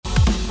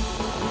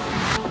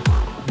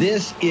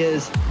This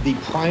is the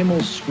primal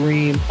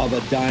scream of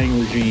a dying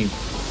regime.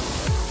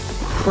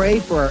 Pray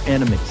for our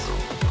enemies,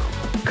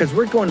 because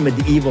we're going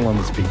medieval on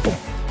these people.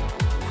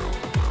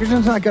 You're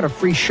just not got a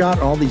free shot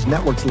on all these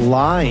networks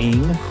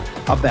lying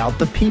about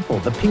the people.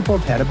 The people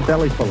have had a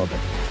belly full of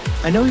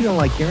it. I know you don't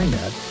like hearing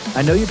that.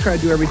 I know you try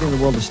to do everything in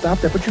the world to stop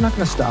that, but you're not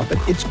going to stop it.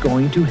 It's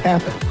going to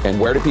happen. And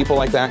where do people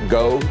like that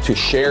go to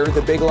share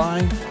the big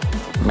lie?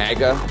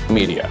 MAGA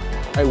media.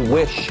 I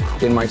wish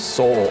in my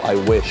soul, I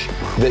wish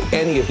that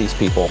any of these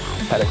people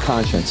had a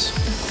conscience.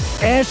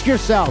 Ask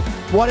yourself,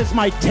 what is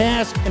my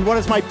task and what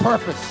is my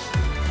purpose?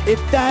 If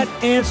that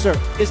answer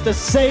is to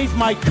save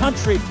my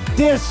country,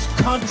 this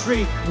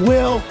country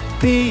will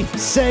be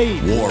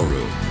saved. War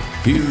Room.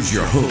 Here's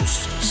your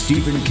host,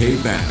 Stephen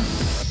K. Bannon.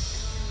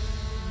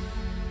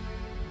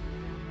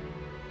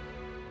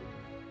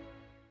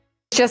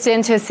 Just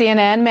into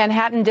CNN,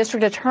 Manhattan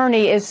District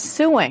Attorney is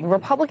suing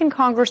Republican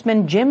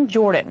Congressman Jim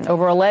Jordan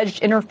over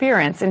alleged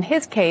interference in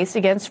his case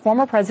against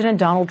former President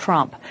Donald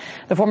Trump.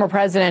 The former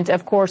president,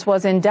 of course,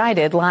 was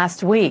indicted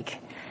last week.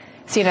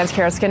 CNN's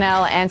Kara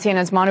Scannell and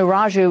CNN's Manu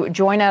Raju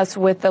join us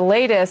with the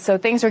latest. So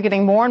things are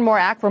getting more and more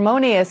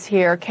acrimonious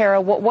here. Kara,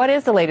 what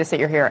is the latest that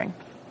you're hearing?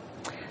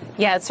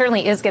 Yeah, it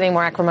certainly is getting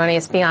more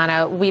acrimonious,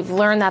 Bianna. We've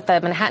learned that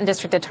the Manhattan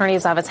District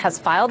Attorney's Office has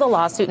filed a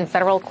lawsuit in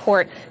federal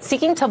court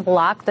seeking to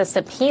block the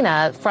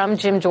subpoena from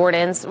Jim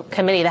Jordan's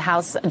committee, the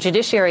House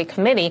Judiciary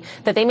Committee,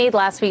 that they made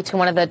last week to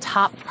one of the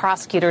top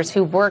prosecutors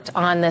who worked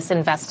on this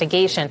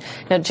investigation.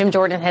 Now, Jim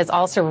Jordan has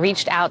also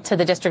reached out to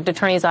the District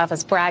Attorney's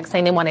Office, Bragg,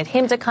 saying they wanted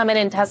him to come in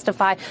and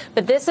testify.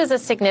 But this is a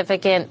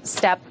significant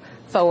step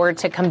forward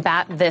to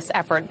combat this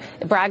effort.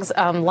 Bragg's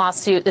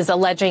lawsuit is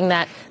alleging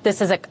that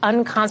this is an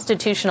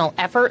unconstitutional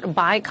effort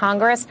by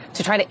Congress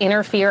to try to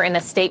interfere in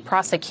a state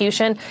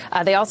prosecution.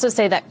 They also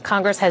say that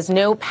Congress has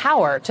no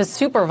power to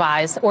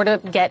supervise or to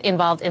get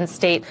involved in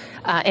state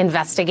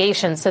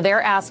investigations. So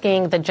they're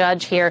asking the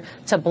judge here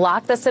to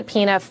block the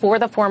subpoena for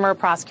the former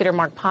prosecutor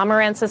Mark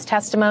Pomerantz's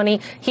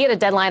testimony. He had a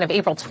deadline of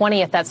April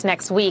 20th, that's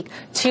next week,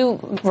 to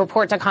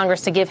report to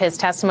Congress to give his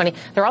testimony.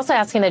 They're also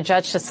asking the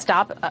judge to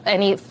stop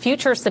any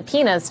future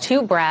subpoenas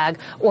to Bragg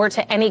or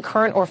to any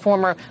current or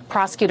former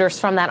prosecutors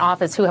from that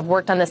office who have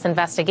worked on this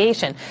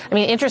investigation. I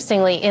mean,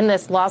 interestingly, in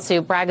this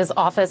lawsuit, Bragg's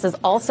office is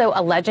also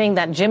alleging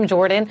that Jim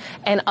Jordan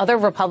and other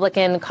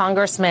Republican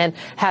congressmen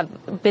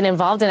have been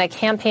involved in a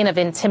campaign of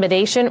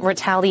intimidation,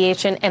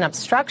 retaliation, and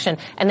obstruction.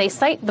 And they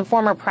cite the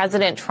former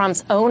President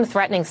Trump's own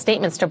threatening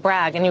statements to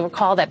Bragg. And you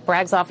recall that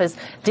Bragg's office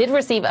did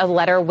receive a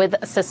letter with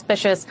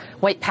suspicious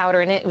white powder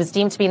in it. It was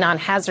deemed to be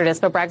non-hazardous.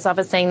 But Bragg's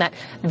office saying that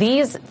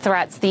these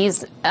threats,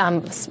 these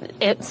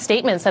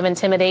statements of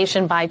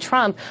intimidation by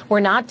Trump were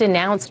not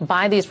denounced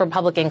by these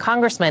Republican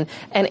congressmen,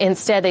 and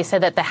instead they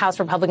said that the House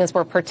Republicans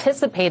were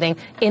participating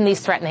in these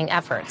threatening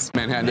efforts.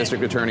 Manhattan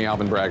District Attorney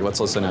Alvin Bragg,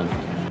 let's listen in.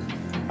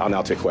 I'll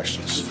now take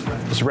questions.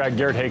 Mr. Bragg,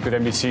 Garrett Haake with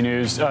NBC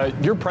News.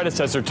 Your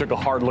predecessor took a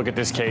hard look at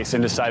this case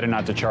and decided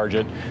not to charge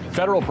it.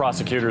 Federal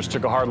prosecutors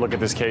took a hard look at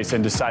this case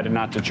and decided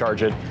not to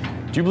charge it.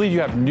 Do you believe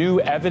you have new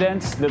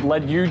evidence that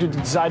led you to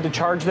decide to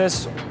charge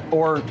this,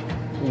 or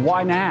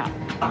why now?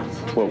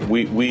 Well,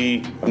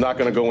 I'm not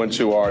going to go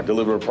into our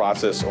deliberative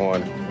process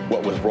on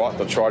what was brought.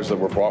 The charges that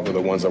were brought were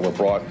the ones that were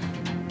brought.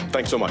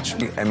 Thanks so much.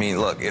 I mean,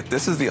 look, if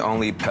this is the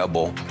only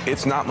pebble,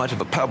 it's not much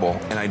of a pebble,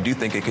 and I do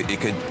think the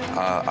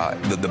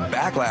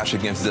backlash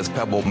against this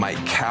pebble might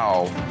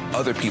cow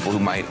other people who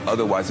might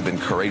otherwise have been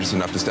courageous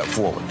enough to step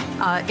forward.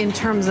 In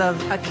terms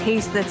of a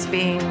case that's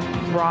being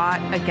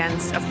brought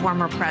against a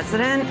former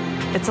president,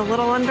 it's a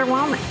little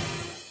underwhelming.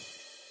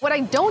 What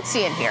I don't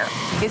see in here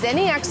is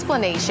any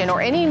explanation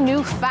or any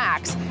new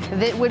facts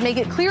that would make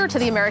it clear to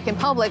the American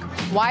public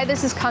why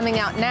this is coming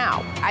out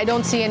now. I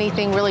don't see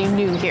anything really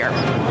new here.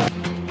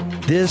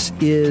 This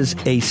is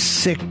a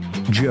sick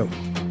joke.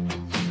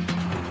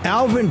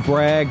 Alvin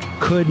Bragg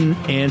couldn't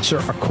answer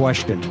a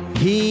question.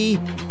 He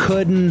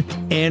couldn't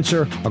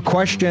answer a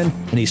question,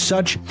 and he's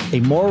such a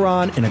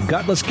moron and a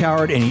gutless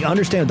coward, and he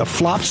understands the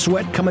flop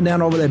sweat coming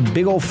down over that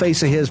big old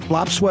face of his,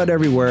 flop sweat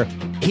everywhere.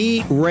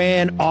 He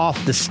ran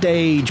off the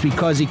stage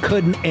because he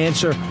couldn't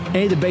answer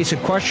any of the basic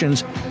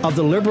questions of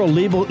the liberal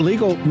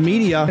legal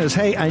media. Says,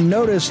 hey, I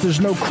noticed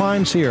there's no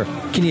crimes here.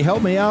 Can you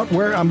help me out?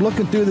 Where I'm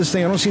looking through this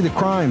thing, I don't see the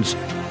crimes.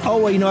 Oh,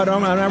 well, you know,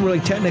 I'm not really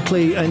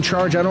technically in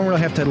charge. I don't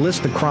really have to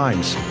list the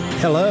crimes.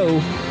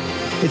 Hello?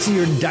 It's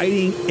you're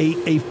indicting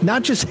a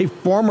not just a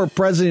former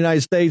president of the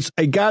United States,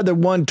 a guy that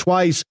won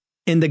twice,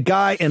 and the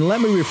guy, and let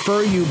me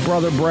refer you,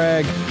 Brother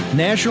Bragg,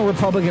 National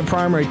Republican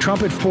primary,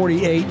 Trump at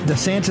 48,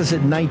 DeSantis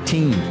at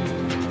 19.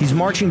 He's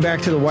marching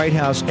back to the White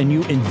House, and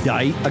you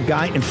indict a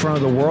guy in front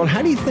of the world.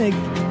 What do you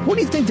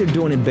think they're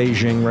doing in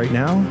Beijing right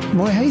now?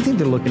 Boy, how do you think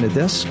they're looking at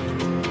this?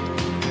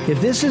 If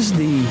this is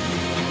the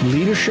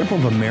leadership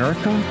of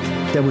America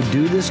that would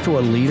do this to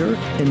a leader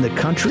in the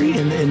country,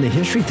 in the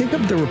history, think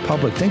of the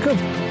Republic. Think of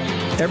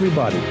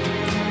everybody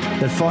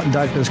that fought and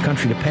died for this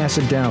country to pass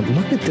it down.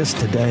 Look at this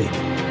today.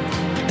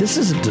 This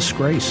is a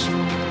disgrace.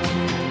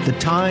 The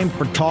time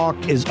for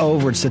talk is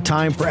over. It's the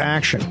time for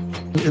action.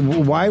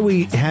 Why are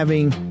we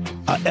having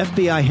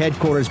FBI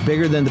headquarters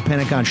bigger than the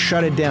Pentagon.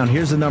 Shut it down.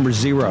 Here's the number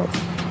 0.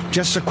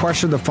 Just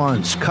sequester the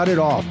funds. Cut it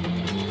off.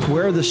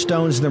 Where are the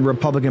stones in the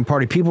Republican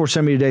Party? People were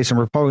sending me today, some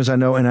Republicans I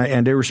know,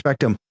 and they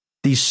respect them.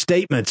 These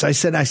statements. I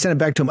sent it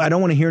back to them. I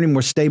don't want to hear any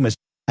more statements.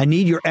 I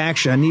need your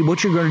action. I need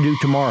what you're going to do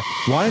tomorrow.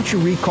 Why don't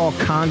you recall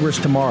Congress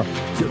tomorrow?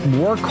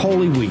 Work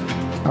Holy Week.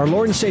 Our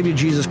Lord and Savior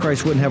Jesus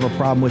Christ wouldn't have a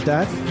problem with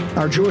that.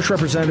 Our Jewish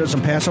representatives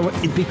in Passover,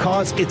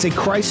 because it's a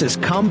crisis.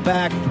 Come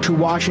back to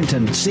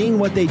Washington. Seeing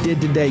what they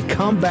did today,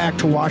 come back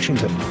to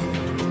Washington.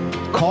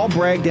 Call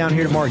Bragg down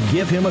here tomorrow.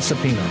 Give him a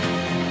subpoena.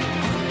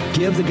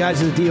 Give the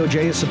guys at the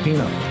DOJ a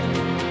subpoena.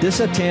 This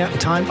is a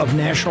time of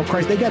national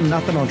crisis. They got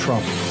nothing on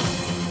Trump.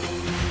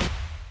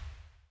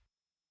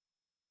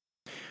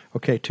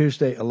 Okay,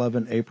 Tuesday,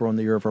 11 April in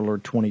the year of our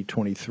Lord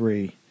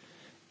 2023.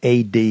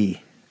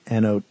 A.D.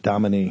 Anno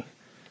Domini.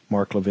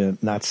 Mark Levin,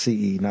 not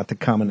CE, not the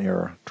common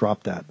era.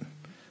 Drop that.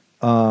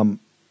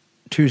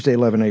 Tuesday,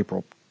 11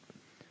 April.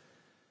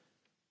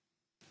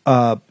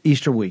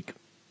 Easter week.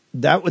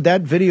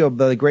 That video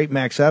by the great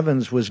Max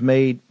Evans was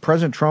made.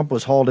 President Trump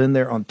was hauled in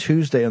there on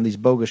Tuesday on these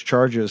bogus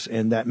charges,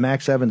 and that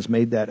Max Evans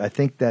made that. I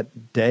think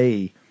that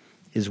day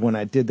is when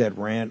I did that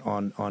rant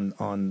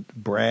on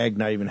Bragg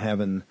not even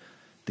having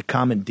the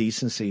common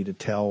decency to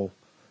tell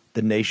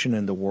the nation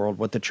and the world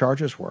what the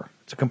charges were.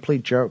 It's a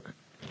complete joke.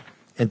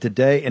 And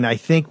today, and I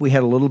think we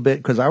had a little bit,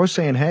 because I was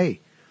saying, hey,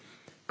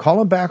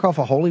 call him back off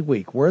a Holy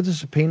Week. Where are the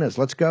subpoenas?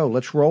 Let's go.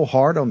 Let's roll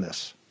hard on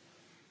this.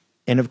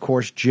 And, of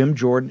course, Jim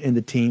Jordan and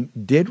the team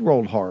did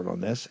roll hard on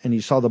this, and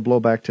you saw the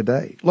blowback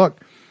today. Look,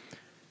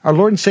 our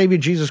Lord and Savior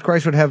Jesus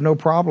Christ would have no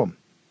problem.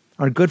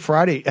 On Good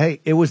Friday,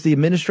 hey, it was the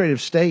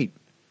administrative state.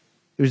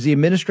 It was the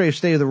administrative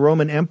state of the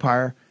Roman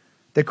Empire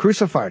that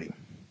crucified him.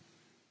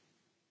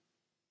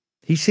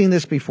 He's seen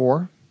this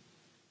before.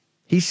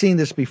 He's seen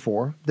this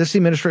before. This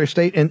administrative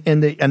state,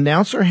 and the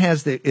announcer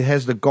has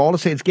the gall to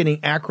say it's getting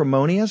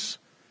acrimonious.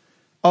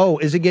 Oh,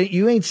 is it getting?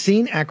 You ain't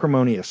seen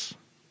acrimonious.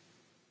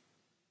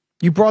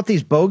 You brought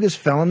these bogus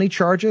felony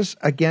charges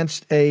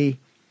against a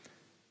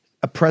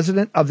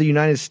president of the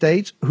United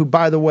States who,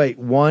 by the way,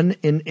 won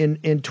in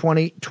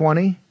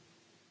 2020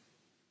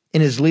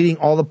 and is leading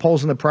all the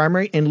polls in the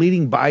primary and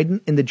leading Biden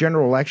in the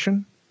general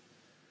election.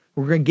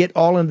 We're going to get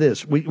all in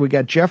this. We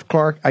got Jeff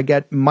Clark. I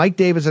got Mike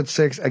Davis at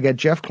 6. I got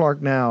Jeff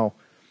Clark now.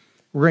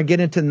 We're going to get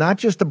into not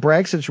just the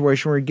Bragg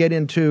situation. We're going to get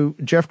into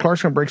Jeff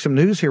Clark's going to break some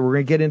news here. We're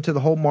going to get into the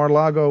whole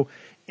Mar-a-Lago.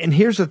 And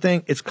here's the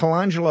thing. It's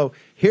Colangelo.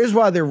 Here's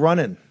why they're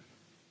running.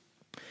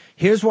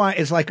 Here's why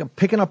it's like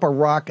picking up a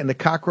rock and the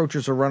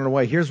cockroaches are running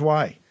away. Here's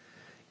why.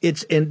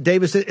 It's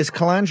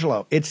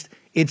Colangelo.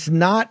 It's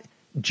not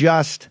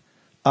just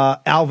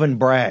Alvin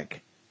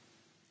Bragg.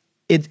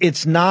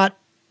 It's not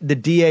the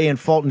DA in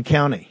Fulton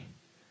County.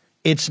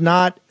 It's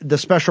not the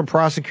special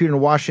prosecutor in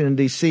Washington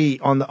D.C.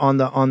 on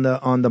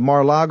the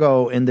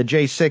Mar-a-Lago and the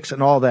J6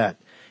 and all that.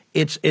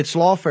 It's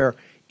lawfare.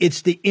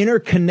 It's the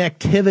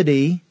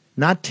interconnectivity,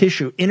 not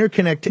tissue.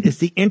 It's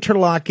the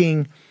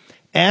interlocking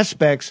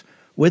aspects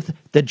with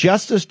the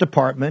Justice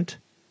Department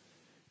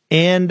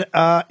and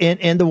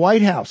the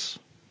White House.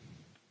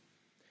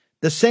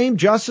 The same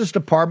Justice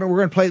Department.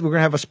 We're going to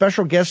have a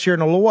special guest here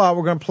in a little while.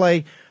 We're going to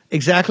play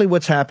exactly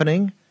what's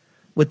happening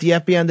with the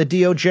FBI and the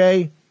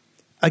DOJ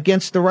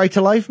against the Right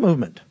to Life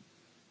movement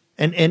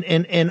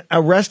and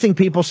arresting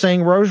people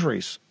saying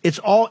rosaries. It's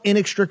all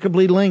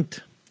inextricably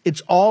linked.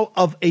 It's all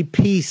of a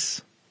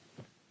piece.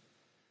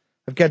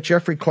 I've got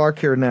Jeffrey Clark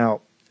here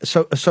now.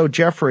 So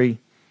Jeffrey,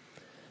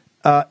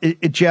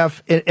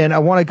 Jeff, and I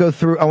want to go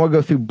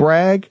through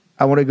Bragg.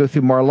 I want to go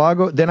through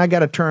Mar-a-Lago. Then I got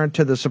to turn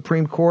to the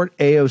Supreme Court,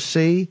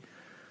 AOC,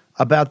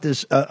 about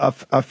this.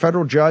 A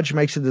federal judge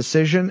makes a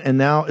decision, and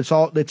now it's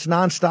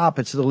nonstop.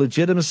 It's the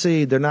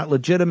legitimacy. They're not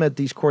legitimate.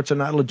 These courts are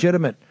not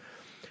legitimate.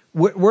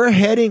 We're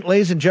heading,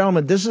 ladies and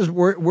gentlemen.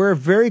 We're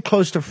very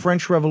close to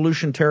French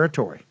Revolution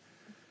territory.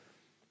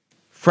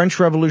 French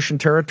Revolution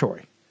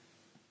territory,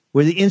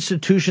 where the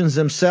institutions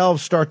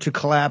themselves start to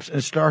collapse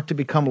and start to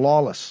become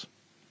lawless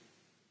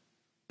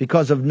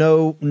because of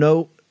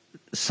no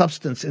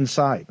substance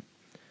inside.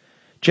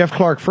 Jeff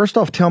Clark, first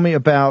off, tell me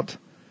about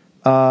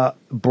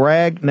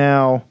Bragg.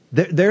 Now,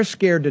 they're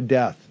scared to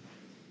death.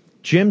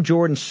 Jim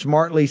Jordan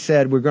smartly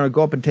said, we're going to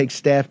go up and take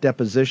staff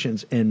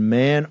depositions. And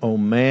man, oh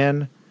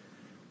man,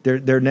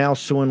 they're now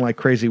suing like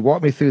crazy.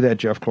 Walk me through that,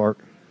 Jeff Clark.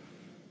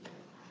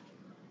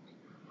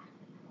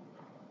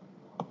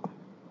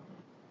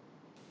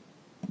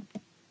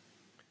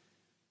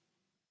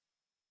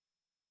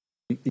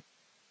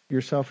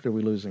 Yourself, or are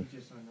we losing?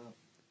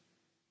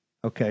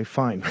 Okay,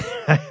 fine.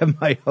 I have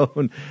my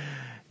own.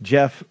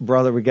 Jeff,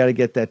 brother, we got to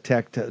get that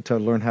tech to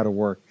learn how to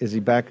work. Is he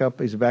back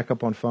up? Is he back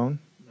up on phone?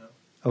 No.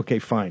 Okay,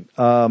 fine.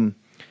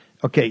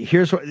 Okay,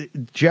 here's what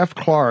Jeff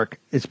Clark.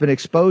 It's been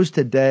exposed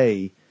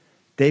today.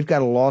 They've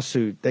got a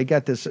lawsuit. They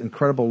got this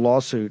incredible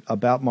lawsuit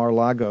about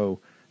Mar-a-Lago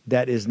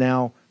that is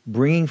now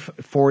bringing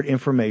forward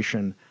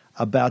information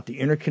about the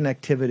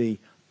interconnectivity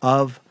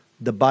of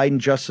the Biden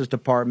Justice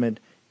Department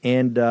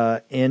and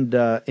Joe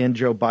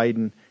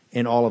Biden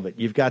in all of it.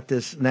 You've got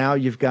this now.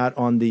 You've got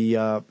on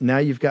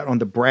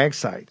the Bragg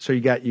side. So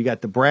you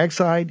got the Bragg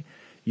side.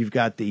 You've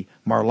got the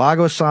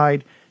Mar-a-Lago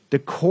side.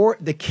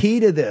 The key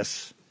to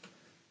this.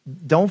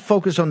 Don't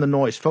focus on the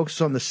noise. Focus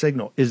on the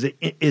signal. Is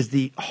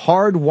the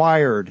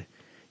hardwired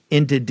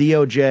into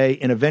DOJ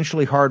and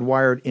eventually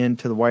hardwired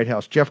into the White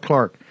House. Jeff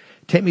Clark,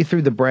 take me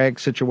through the Bragg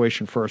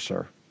situation first,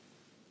 sir.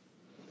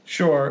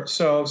 Sure.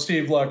 So,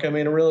 Steve, look, I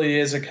mean, it really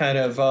is a kind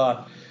of,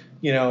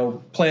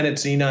 Planet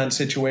Xenon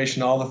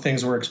situation, all the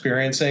things we're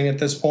experiencing at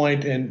this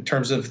point in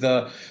terms of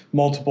the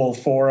multiple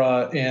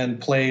fora and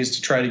plays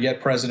to try to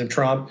get President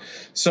Trump.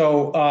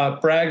 So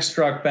Bragg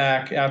struck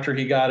back after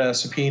he got a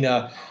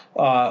subpoena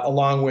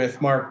along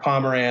with Mark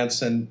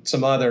Pomerantz and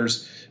some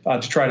others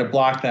to try to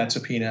block that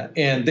subpoena.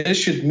 And this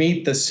should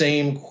meet the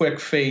same quick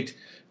fate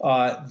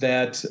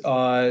that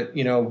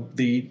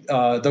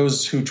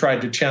those who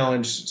tried to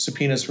challenge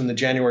subpoenas from the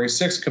January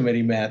 6th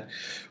committee met,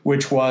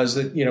 which was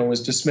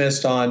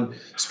dismissed on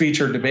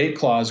speech or debate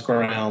clause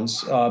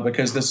grounds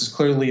because this is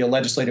clearly a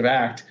legislative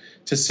act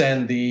to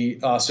send the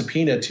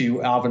subpoena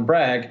to Alvin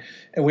Bragg.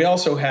 And we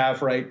also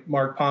have,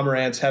 Mark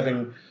Pomerantz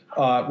having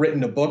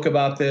written a book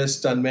about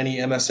this, done many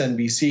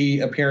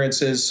MSNBC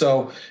appearances.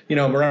 So,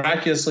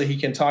 miraculously, he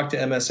can talk to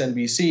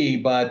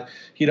MSNBC, but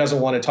he doesn't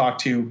want to talk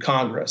to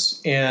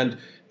Congress. And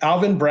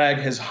Alvin Bragg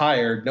has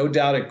hired, no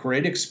doubt at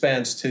great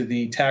expense to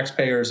the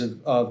taxpayers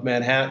of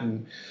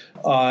Manhattan,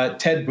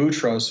 Ted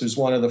Boutros, who's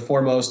one of the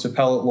foremost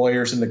appellate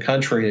lawyers in the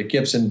country at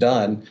Gibson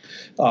Dunn.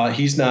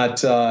 He's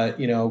not,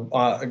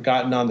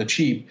 gotten on the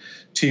cheap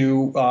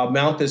to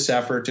mount this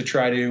effort to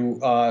try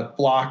to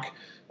block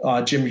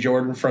Jim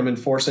Jordan from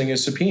enforcing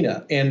his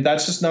subpoena. And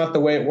that's just not the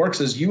way it works.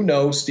 As you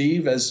know,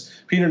 Steve, as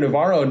Peter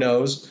Navarro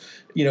knows,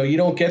 you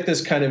don't get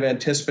this kind of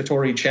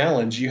anticipatory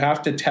challenge. You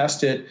have to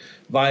test it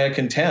via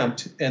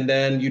contempt, and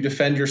then you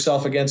defend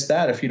yourself against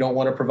that if you don't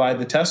want to provide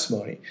the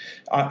testimony.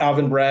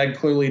 Alvin Bragg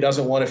clearly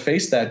doesn't want to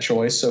face that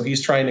choice, so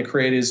he's trying to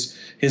create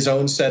his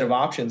own set of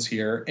options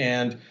here.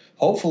 And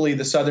hopefully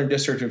the Southern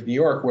District of New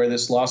York, where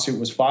this lawsuit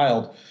was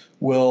filed,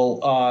 will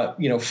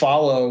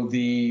follow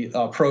the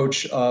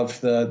approach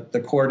of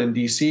the court in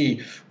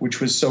D.C.,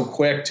 which was so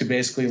quick to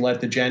basically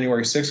let the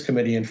January 6th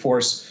committee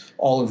enforce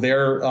all of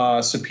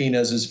their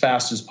subpoenas as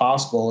fast as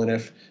possible. And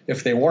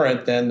if they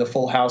weren't, then the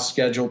full House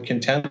scheduled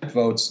contempt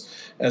votes,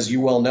 as you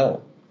well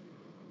know.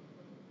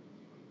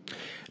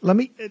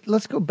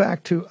 Let's go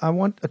back to, I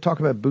want to talk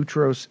about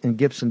Boutros and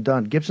Gibson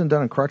Dunn. Gibson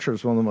Dunn and Crutcher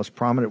is one of the most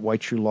prominent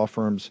white shoe law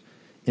firms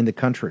in the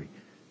country.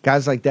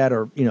 Guys like that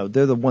are,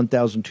 they're the $1,000,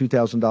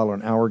 $2,000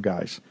 an hour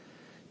guys.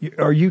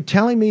 Are you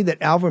telling me that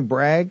Alvin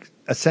Bragg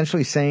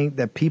essentially saying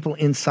that people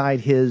inside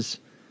his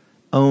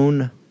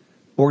own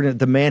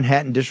the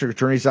Manhattan District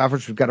Attorney's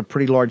Office, who've got a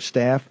pretty large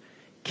staff,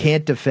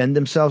 can't defend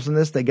themselves in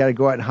this? They got to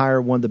go out and hire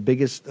one of the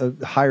biggest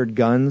hired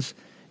guns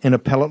in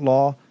appellate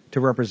law to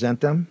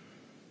represent them?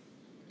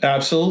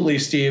 Absolutely,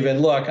 Steve.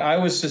 And look, I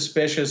was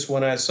suspicious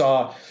when I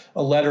saw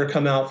a letter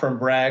come out from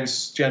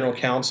Bragg's general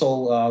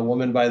counsel, a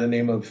woman by the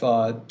name of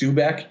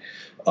Dubeck.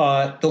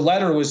 The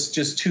letter was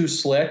just too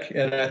slick.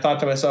 And I thought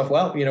to myself,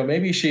 well,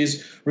 maybe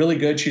she's really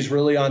good. She's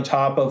really on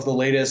top of the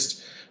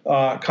latest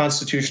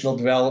constitutional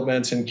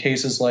developments in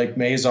cases like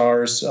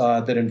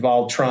Mazars that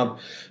involved Trump.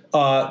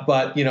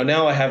 But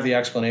now I have the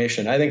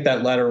explanation. I think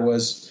that letter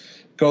was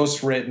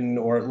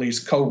ghostwritten or at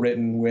least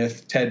co-written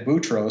with Ted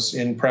Boutros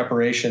in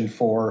preparation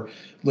for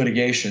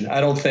litigation.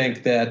 I don't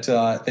think that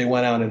they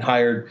went out and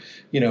hired,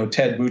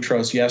 Ted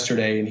Boutros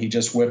yesterday and he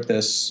just whipped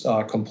this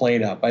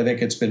complaint up. I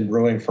think it's been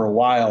brewing for a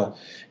while.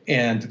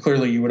 And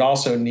clearly you would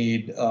also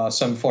need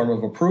some form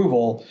of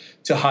approval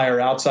to hire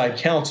outside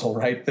counsel,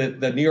 right?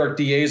 The New York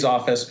DA's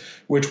office,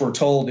 which we're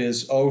told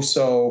is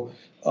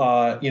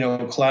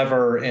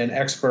clever and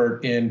expert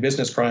in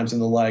business crimes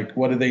and the like.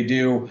 What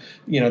do?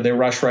 They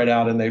rush right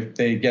out and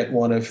they get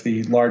one of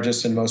the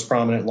largest and most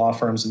prominent law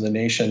firms in the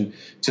nation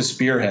to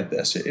spearhead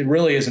this. It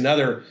really is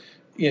another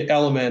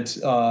element,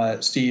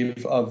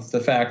 Steve, of the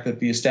fact that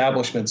the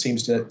establishment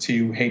seems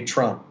to hate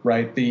Trump,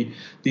 right? The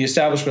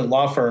establishment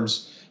law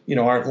firms,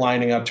 aren't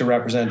lining up to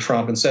represent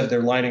Trump. Instead,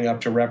 they're lining up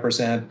to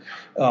represent,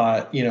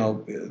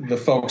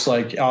 the folks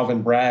like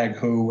Alvin Bragg,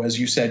 who, as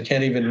you said,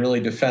 can't even really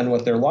defend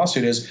what their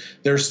lawsuit is.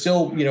 There's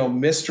still,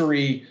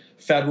 mystery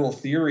federal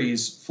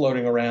theories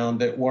floating around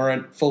that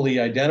weren't fully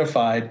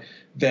identified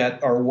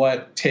that are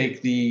what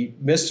take the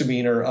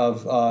misdemeanor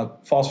of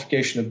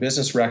falsification of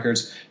business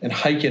records and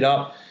hike it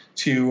up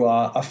to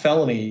a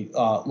felony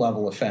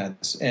level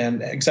offense.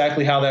 And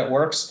exactly how that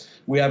works,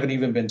 we haven't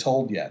even been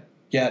told yet.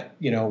 Yet,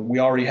 we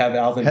already have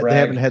Alvin Bragg they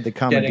haven't had the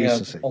common getting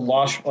decency. a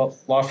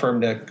law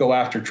firm to go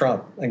after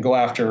Trump and go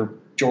after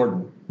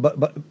Jordan.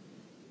 But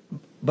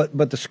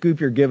the scoop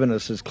you're giving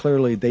us is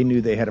clearly they knew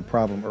they had a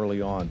problem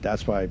early on.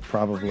 That's why I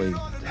probably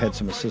had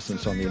some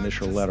assistance on the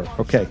initial letter.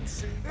 Okay,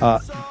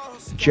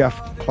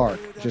 Jeff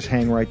Clark, just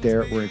hang right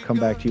there. We're going to come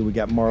back to you. We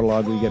got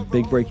Mar-a-Lago. We got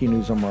big breaking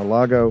news on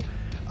Mar-a-Lago.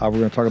 We're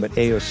going to talk about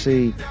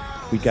AOC.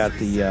 We got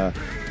the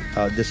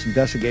this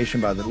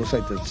investigation by looks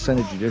like the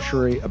Senate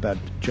Judiciary about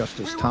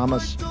Justice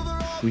Thomas.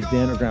 We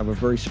then are going to have a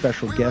very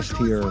special guest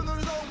here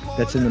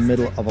that's in the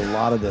middle of a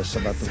lot of this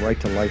about the right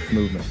to life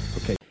movement.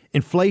 Okay.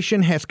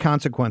 Inflation has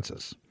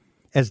consequences.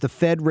 As the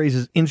Fed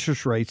raises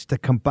interest rates to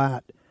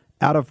combat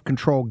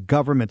out-of-control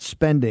government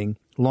spending,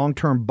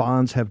 long-term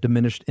bonds have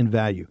diminished in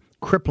value,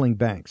 crippling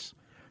banks.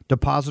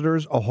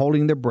 Depositors are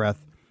holding their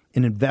breath,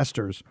 and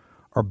investors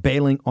are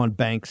bailing on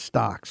bank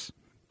stocks.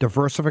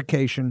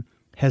 Diversification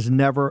has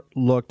never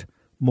looked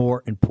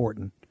more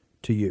important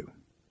to you.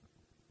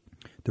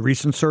 The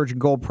recent surge in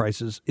gold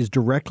prices is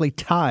directly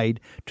tied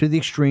to the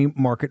extreme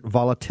market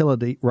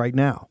volatility right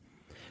now.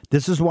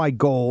 This is why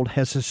gold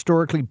has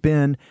historically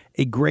been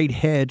a great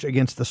hedge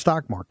against the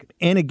stock market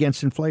and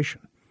against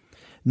inflation.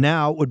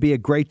 Now would be a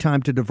great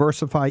time to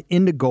diversify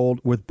into gold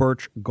with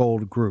Birch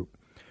Gold Group.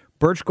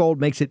 Birch Gold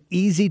makes it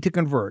easy to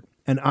convert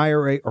an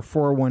IRA or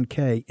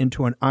 401k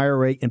into an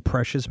IRA in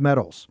precious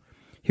metals.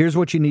 Here's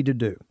what you need to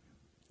do.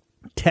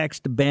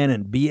 Text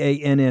Bannon,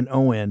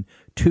 Bannon,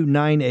 to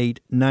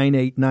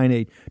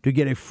 989898 to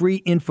get a free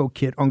info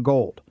kit on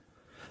gold.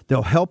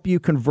 They'll help you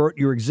convert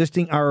your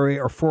existing IRA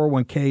or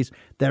 401ks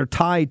that are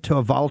tied to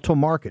a volatile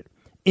market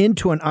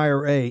into an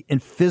IRA in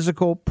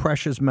physical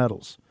precious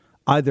metals,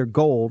 either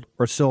gold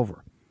or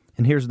silver.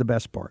 And here's the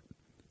best part.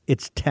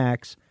 It's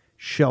tax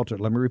sheltered.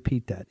 Let me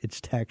repeat that.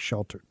 It's tax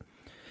sheltered.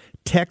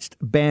 Text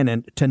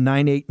Bannon to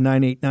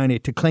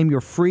 989898 to claim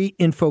your free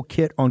info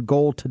kit on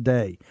gold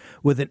today.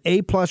 With an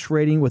A-plus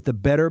rating with the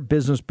Better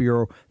Business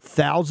Bureau,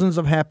 thousands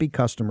of happy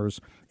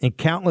customers, and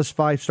countless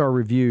 5-star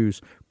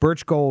reviews,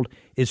 Birch Gold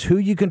is who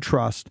you can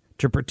trust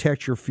to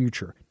protect your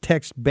future.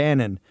 Text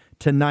Bannon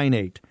to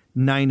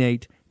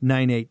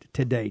 989898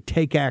 today.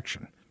 Take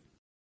action.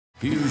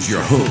 Here's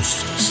your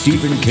host,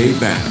 Stephen K.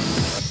 Bannon.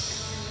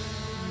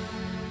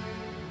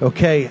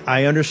 Okay,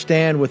 I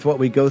understand with what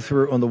we go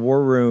through on the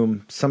War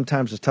Room,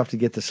 sometimes it's tough to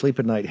get to sleep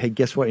at night. Hey,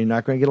 guess what? You're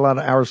not going to get a lot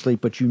of hours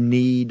sleep, but you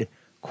need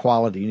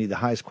quality. You need the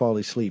highest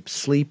quality sleep.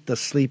 Sleep the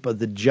sleep of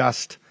the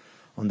just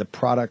on the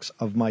products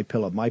of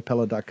MyPillow.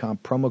 MyPillow.com,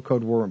 promo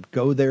code War Room.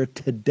 Go there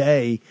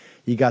today.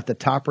 You got the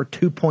Topper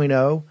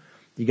 2.0.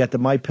 You got the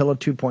MyPillow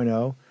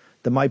 2.0.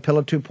 The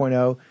MyPillow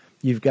 2.0.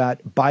 You've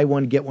got buy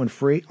one, get one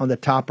free on the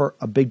Topper,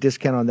 a big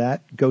discount on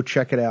that. Go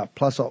check it out.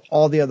 Plus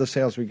all the other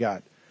sales we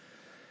got.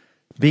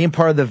 Being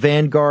part of the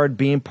vanguard,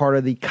 being part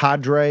of the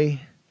cadre,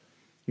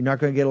 you're not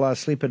going to get a lot of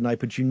sleep at night,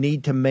 but you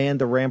need to man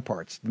the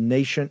ramparts. The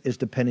nation is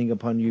depending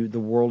upon you. The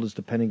world is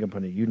depending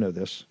upon you. You know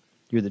this.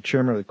 You're the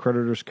chairman of the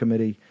Creditors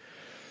Committee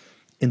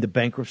in the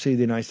bankruptcy of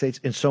the United States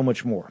and so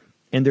much more.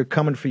 And they're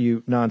coming for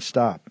you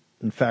nonstop.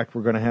 In fact,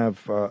 we're going to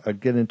have, I'll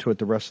get into it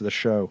the rest of the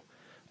show.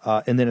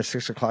 And then at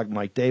 6 o'clock,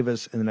 Mike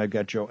Davis. And then I've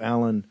got Joe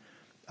Allen,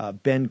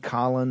 Ben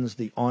Collins,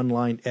 the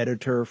online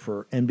editor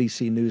for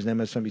NBC News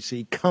and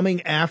MSNBC,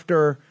 coming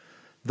after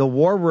the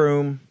War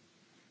Room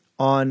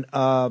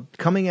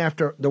coming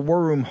after the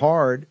War Room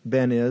hard,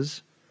 Ben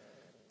is,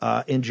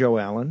 in Joe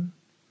Allen,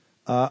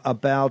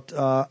 about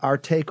our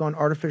take on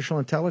artificial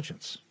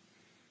intelligence.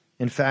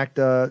 In fact,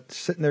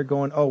 sitting there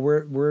going, oh,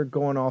 we're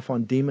going off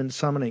on demon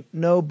summoning.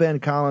 No, Ben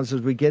Collins,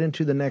 as we get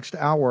into the next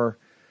hour,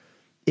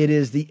 it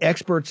is the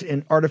experts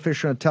in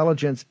artificial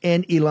intelligence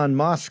and Elon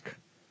Musk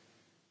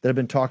that have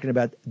been talking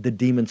about the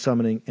demon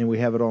summoning, and we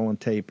have it all on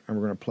tape, and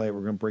we're going to play it.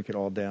 We're going to break it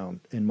all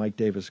down, and Mike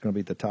Davis is going to be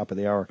at the top of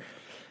the hour.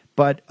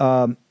 But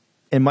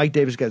and Mike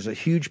Davis has a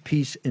huge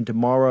piece in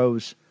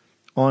tomorrow's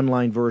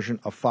online version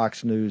of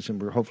Fox News,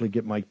 and we'll hopefully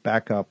get Mike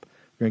back up.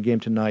 We're going to get him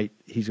tonight.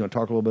 He's going to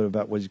talk a little bit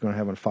about what he's going to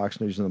have on Fox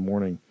News in the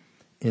morning,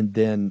 and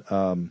then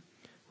we're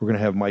going to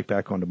have Mike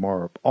back on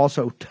tomorrow.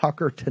 Also,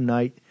 Tucker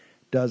tonight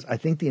does, I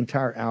think, the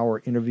entire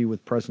hour interview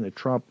with President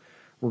Trump.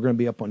 We're going to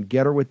be up on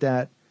Getter with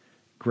that.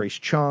 Grace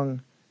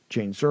Chung,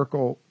 Jane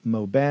Zirkle,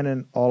 Mo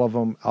Bannon, all of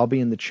them. I'll be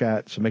in the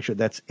chat, so make sure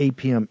that's 8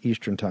 p.m.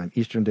 Eastern Time,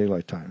 Eastern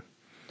Daylight Time.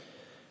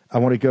 I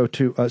want to go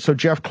to so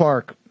Jeff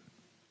Clark,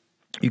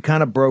 you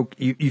kind of broke,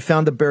 you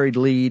found the buried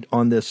lead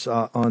on this,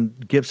 on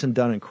Gibson,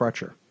 Dunn, and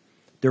Crutcher.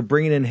 They're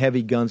bringing in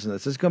heavy guns in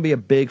this. This is going to be a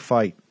big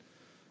fight.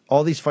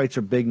 All these fights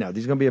are big now.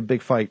 This is going to be a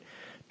big fight.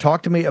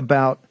 Talk to me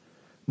about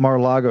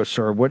Mar-a-Lago,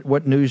 sir.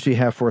 What news do you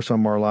have for us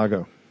on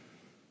Mar-a-Lago?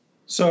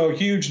 So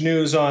huge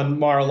news on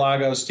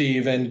Mar-a-Lago,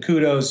 Steve, and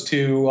kudos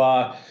to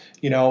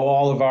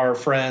all of our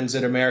friends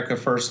at America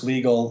First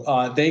Legal.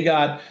 They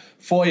got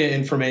FOIA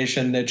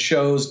information that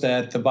shows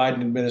that the Biden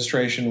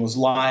administration was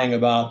lying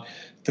about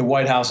the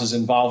White House's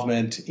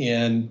involvement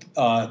in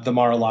the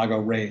Mar-a-Lago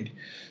raid.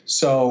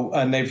 So,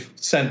 and they've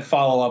sent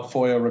follow-up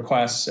FOIA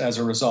requests as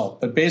a result.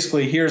 But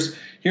basically, here's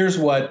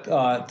what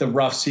the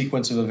rough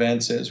sequence of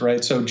events is,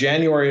 right? So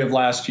January of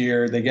last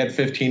year, they get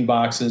 15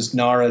 boxes.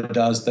 NARA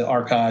does the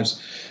archives.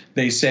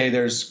 They say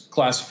there's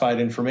classified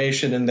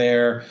information in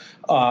there.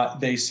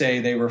 They say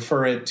they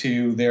refer it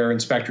to their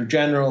inspector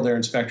general. Their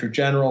inspector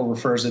general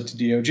refers it to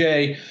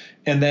DOJ.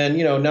 And then,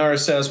 NARA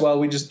says, well,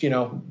 we just,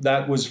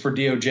 that was for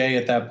DOJ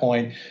at that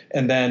point.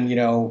 And then,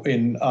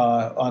 on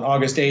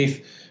August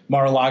 8th,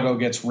 Mar-a-Lago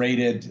gets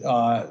raided,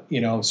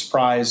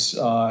 surprise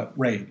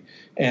raid.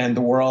 And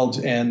the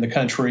world and the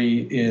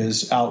country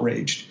is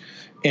outraged.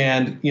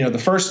 And, the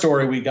first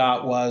story we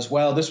got was,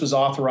 well, this was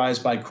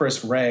authorized by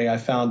Chris Wray. I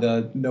found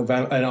an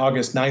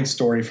August 9th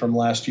story from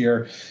last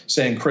year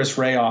saying Chris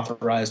Wray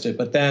authorized it.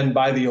 But then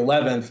by the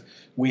 11th,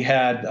 we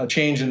had a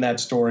change in that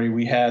story.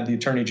 We had the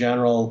Attorney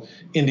General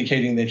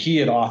indicating that he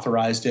had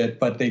authorized it,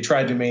 but they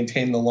tried to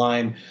maintain the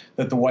line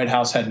that the White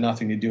House had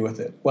nothing to do with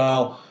it.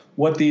 Well,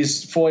 what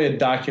these FOIA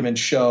documents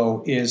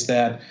show is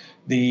that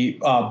the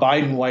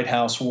Biden White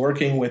House,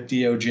 working with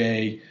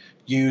DOJ,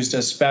 used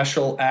a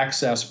special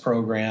access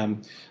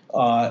program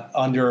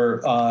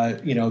under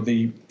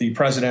the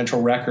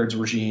presidential records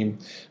regime.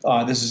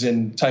 This is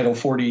in Title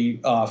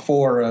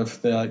 44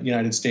 of the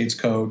United States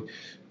Code,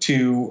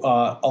 to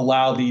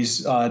allow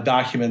these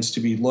documents to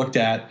be looked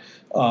at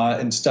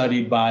and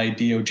studied by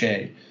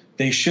DOJ.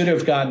 They should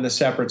have gotten a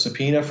separate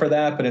subpoena for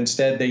that, but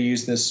instead they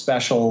used this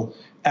special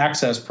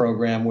access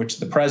program, which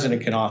the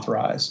president can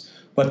authorize.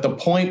 But the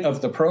point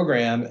of the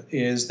program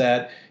is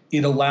that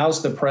it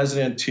allows the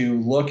president to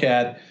look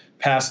at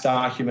past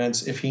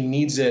documents if he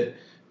needs it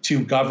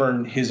to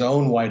govern his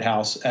own White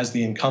House as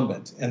the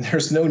incumbent. And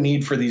there's no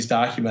need for these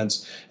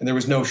documents, and there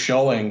was no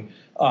showing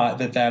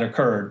that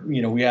occurred.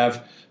 We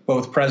have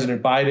both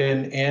President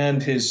Biden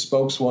and his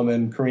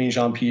spokeswoman, Karine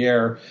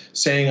Jean-Pierre,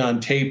 saying on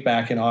tape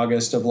back in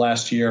August of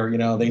last year,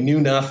 they knew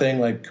nothing,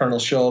 like Colonel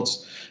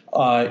Schultz. We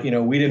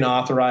didn't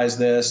authorize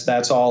this.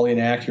 That's all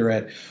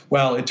inaccurate.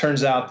 Well, it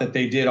turns out that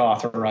they did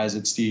authorize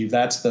it, Steve.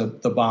 That's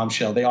the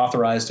bombshell. They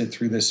authorized it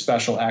through this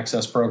special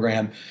access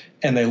program,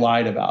 and they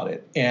lied about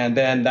it. And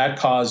then that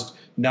caused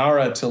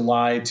NARA to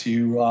lie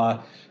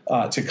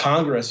to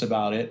Congress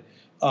about it.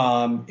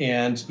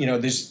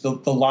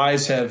 The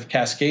lies have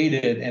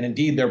cascaded, and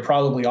indeed they're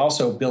probably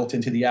also built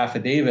into the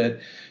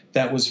affidavit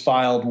that was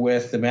filed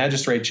with the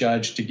magistrate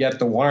judge to get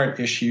the warrant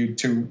issued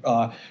to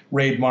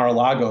raid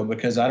Mar-a-Lago,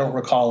 because I don't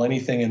recall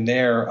anything in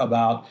there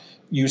about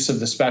use of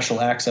the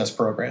special access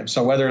program.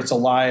 So whether it's a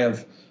lie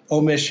of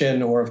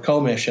omission or of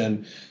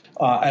commission,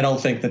 I don't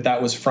think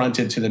that was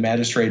fronted to the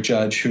magistrate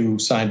judge who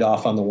signed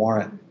off on the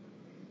warrant.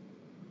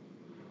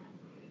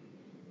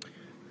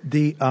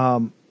 You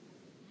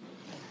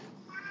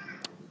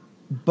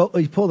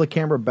pull the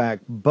camera back.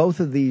 Both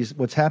of these,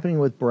 what's happening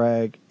with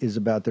Bragg is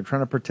about they're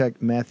trying to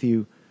protect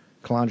Matthew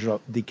Colangelo,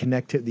 the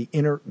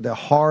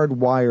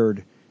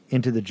hardwired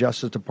into the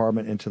Justice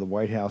Department, into the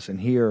White House,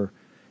 and here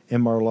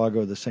in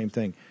Mar-a-Lago, the same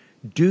thing.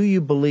 Do you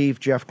believe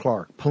Jeff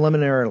Clark,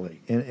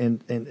 preliminarily,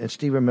 and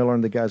Stephen Miller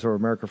and the guys over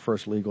America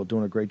First Legal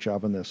doing a great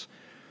job on this,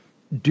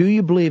 do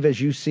you believe,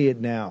 as you see it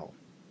now,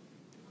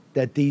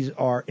 that these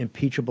are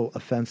impeachable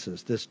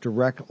offenses, this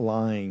direct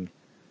lying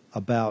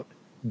about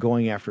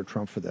going after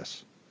Trump for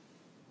this?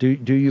 Do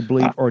you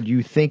believe, or do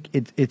you think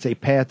it's a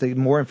path to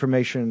more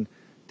information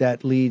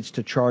that leads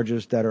to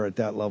charges that are at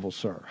that level,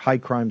 sir? High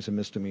crimes and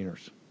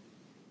misdemeanors.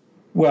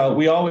 Well,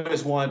 we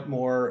always want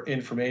more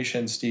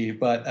information, Steve,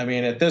 but I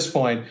mean, at this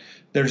point,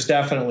 there's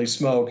definitely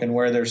smoke, and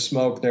where there's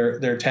smoke,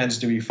 there tends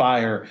to be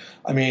fire.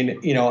 I mean,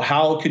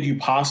 how could you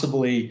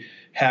possibly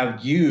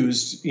have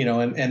used,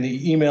 and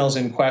the emails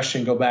in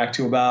question go back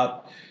to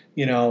about,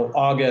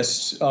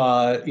 August,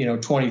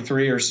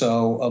 23 or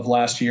so of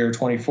last year,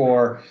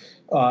 24,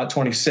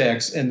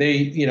 26, and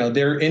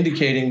they're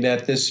indicating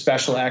that this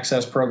special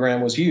access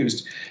program was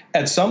used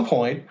at some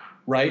point,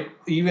 right?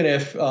 Even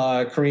if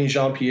Karine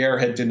Jean-Pierre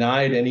had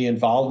denied any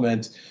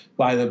involvement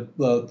by the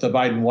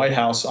Biden White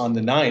House on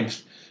the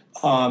 9th,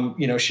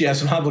 she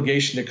has an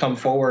obligation to come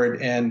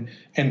forward and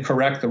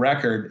correct the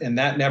record, and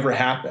that never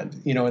happened.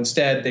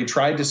 Instead, they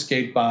tried to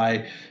skate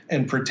by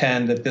and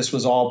pretend that this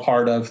was all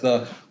part of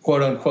the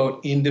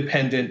quote-unquote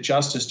independent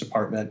Justice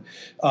Department.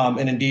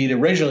 And indeed,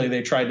 originally,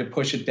 they tried to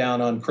push it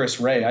down on Chris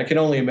Wray. I can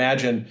only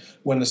imagine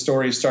when the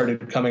stories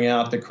started coming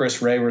out that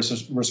Chris Wray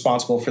was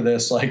responsible for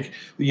this,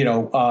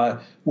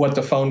 what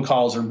the phone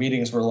calls or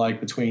meetings were like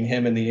between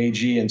him and the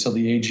AG, until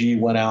the AG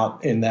went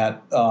out in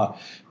that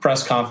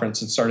press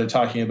conference and started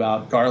talking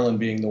about Garland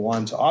being the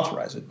one to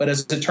authorize it. But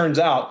as it turns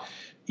out,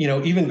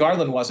 even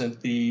Garland wasn't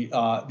the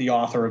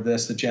author of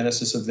this, the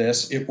genesis of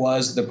this. It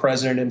was the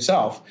president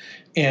himself.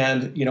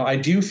 And, I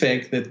do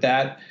think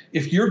that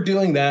if you're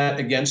doing that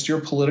against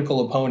your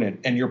political opponent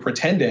and you're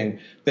pretending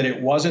that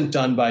it wasn't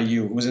done by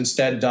you, it was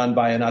instead done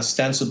by an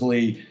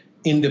ostensibly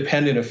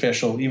independent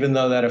official, even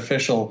though that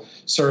official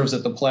serves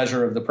at the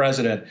pleasure of the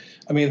president.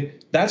 I mean,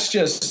 that's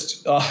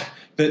just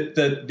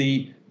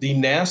the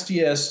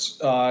nastiest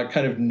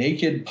kind of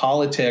naked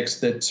politics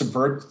that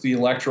subverts the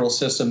electoral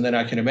system that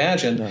I can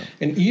imagine. Yeah.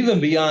 And even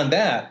beyond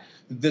that,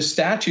 the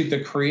statute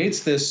that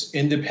creates this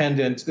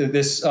independent,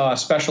 this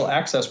special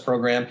access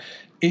program,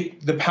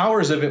 the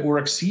powers of it were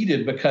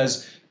exceeded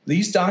because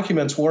these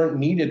documents weren't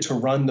needed to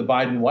run the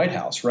Biden White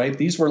House, right?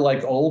 These were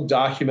like old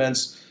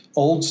documents,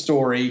 old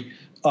story,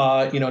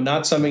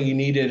 not something you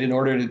needed in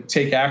order to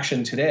take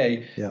action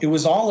today. Yeah. It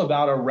was all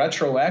about a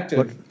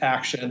retrospective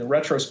action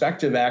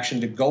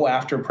to go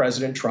after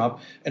President Trump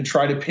and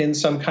try to pin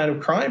some kind of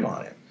crime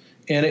on it.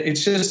 And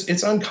it's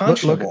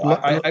unconscionable.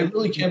 I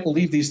really can't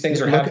believe these things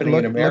are happening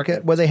in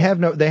America. They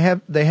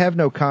have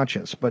no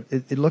conscience. But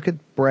look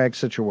at Bragg's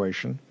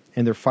situation.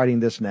 and they're fighting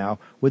this now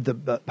with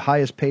the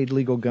highest paid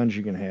legal guns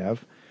you can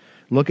have.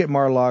 Look at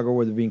Mar-a-Lago,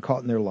 where they're being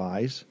caught in their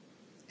lies.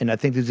 And I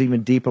think there's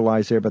even deeper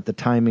lies there about the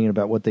timing and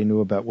about what they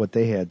knew about what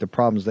they had, the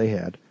problems they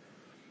had.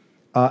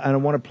 And I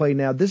want to play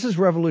now. This is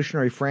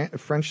revolutionary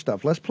French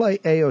stuff. Let's play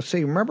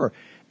AOC. Remember,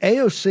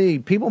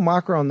 AOC, people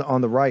mock her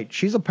on the right.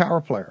 She's a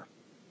power player.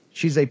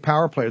 She's a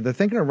power player. They're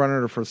thinking of running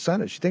her for the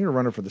Senate. She's thinking of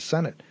running her for the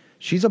Senate.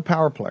 She's a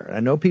power player. And I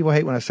know people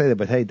hate when I say that,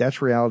 but hey,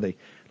 that's reality.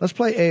 Let's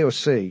play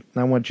AOC.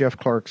 And I want Jeff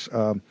Clark's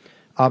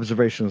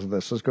observations of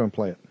this. Let's go and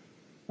play it.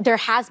 There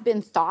has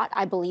been thought,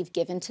 I believe,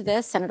 given to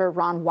this. Senator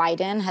Ron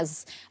Wyden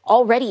has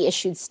already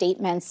issued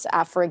statements,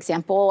 for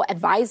example,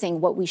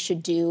 advising what we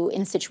should do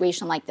in a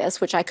situation like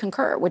this, which I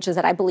concur, which is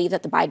that I believe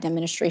that the Biden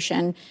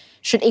administration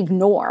should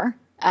ignore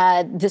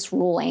this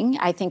ruling.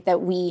 I think that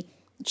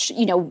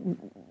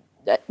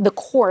the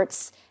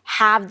courts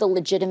have the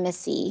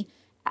legitimacy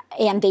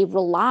and they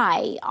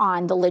rely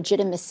on the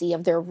legitimacy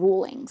of their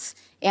rulings.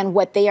 And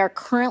what they are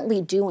currently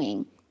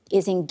doing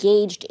is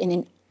engaged in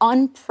an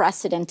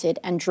unprecedented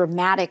and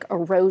dramatic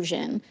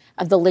erosion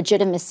of the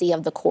legitimacy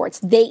of the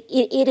courts.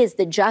 It is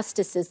the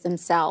justices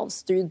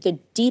themselves, through the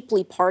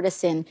deeply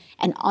partisan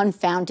and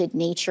unfounded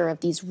nature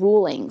of these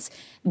rulings,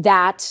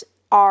 that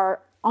are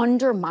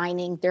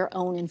undermining their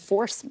own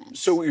enforcement.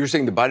 So you're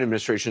saying the Biden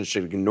administration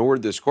should ignore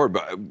this court,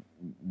 but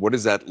what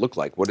does that look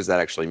like? What does that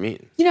actually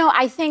mean?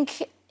 I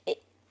think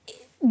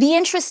the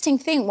interesting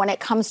thing when it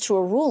comes to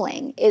a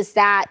ruling is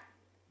that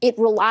it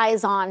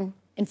relies on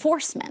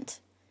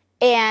enforcement.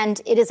 And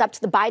it is up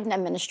to the Biden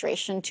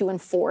administration to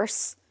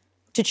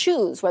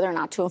choose whether or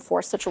not to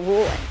enforce such a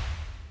ruling.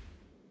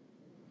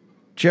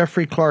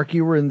 Jeffrey Clark,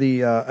 you were in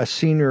a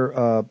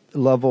senior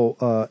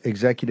level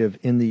executive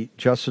in the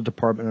Justice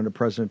Department under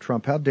President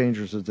Trump. How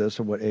dangerous is this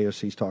and what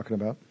AOC is talking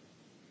about?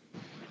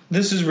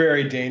 This is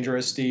very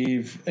dangerous,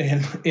 Steve,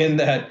 in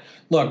that,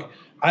 look,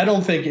 I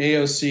don't think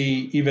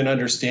AOC even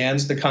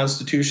understands the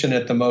Constitution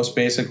at the most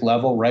basic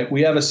level, right?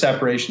 We have a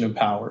separation of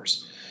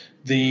powers.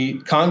 The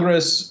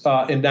Congress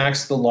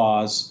enacts the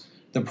laws.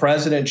 The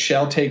president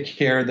shall take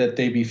care that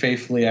they be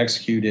faithfully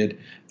executed.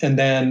 And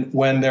then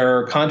when there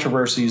are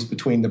controversies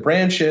between the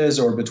branches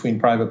or between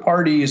private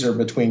parties or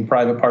between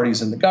private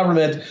parties and the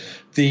government,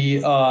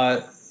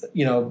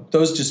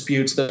 those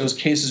disputes, those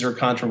cases or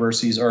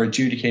controversies are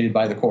adjudicated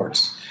by the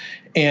courts.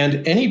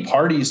 And any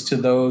parties to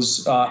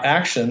those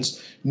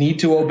actions need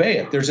to obey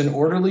it. There's an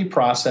orderly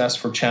process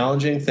for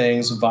challenging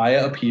things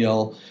via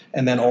appeal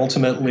and then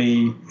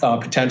ultimately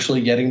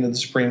potentially getting to the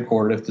Supreme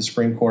Court. If the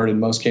Supreme Court, in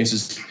most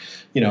cases,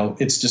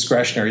 it's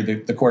discretionary.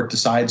 The court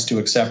decides to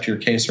accept your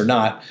case or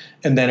not,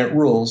 and then it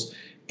rules.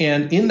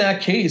 And in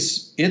that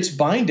case, it's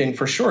binding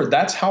for sure.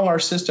 That's how our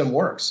system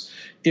works.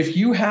 If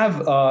you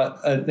have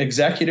an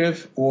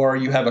executive or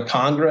you have a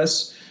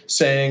Congress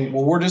saying,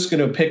 well, we're just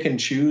going to pick and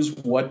choose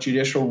what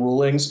judicial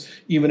rulings,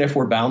 even if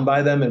we're bound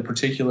by them in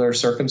particular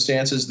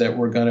circumstances, that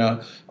we're going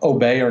to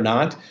obey or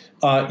not,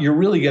 you're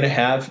really going to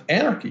have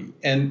anarchy.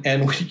 And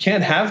we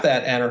can't have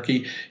that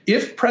anarchy.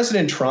 If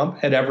President Trump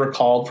had ever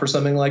called for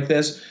something like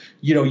this,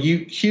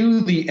 you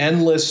cue the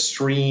endless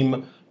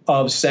stream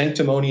of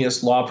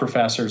sanctimonious law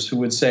professors who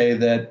would say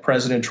that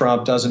President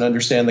Trump doesn't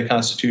understand the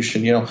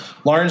Constitution.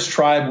 Lawrence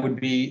Tribe would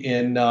be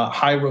in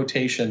high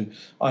rotation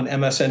on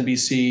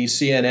MSNBC,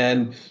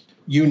 CNN,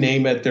 you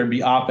name it, there'd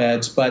be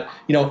op-eds. But,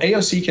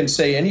 AOC can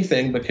say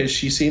anything because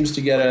she seems to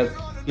get a,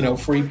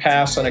 free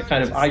pass on a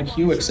kind of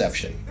IQ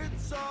exception.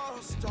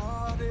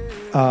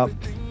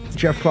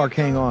 Jeff Clark,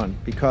 hang on,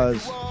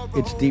 because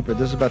it's deeper.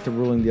 This is about the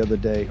ruling the other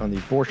day on the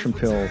abortion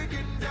pill.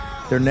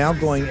 They're now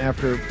going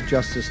after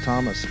Justice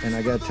Thomas, and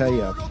I got to tell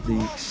you,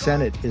 the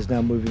Senate is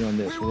now moving on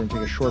this. We're going to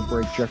take a short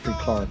break. Jeffrey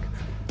Clark.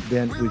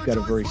 Then we've got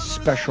a very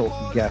special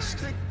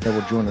guest that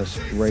will join us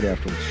right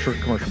afterwards. Short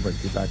commercial break.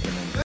 Be back in a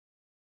moment.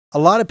 A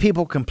lot of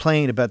people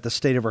complain about the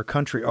state of our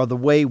country or the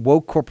way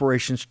woke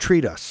corporations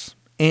treat us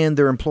and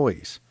their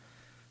employees.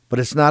 But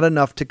it's not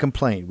enough to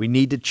complain. We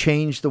need to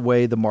change the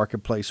way the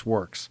marketplace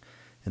works.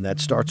 And that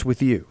starts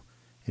with you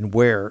and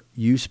where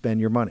you spend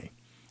your money.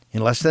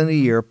 In less than a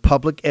year,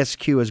 Public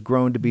SQ has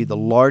grown to be the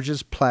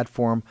largest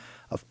platform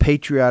of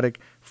patriotic,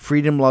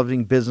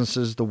 freedom-loving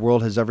businesses the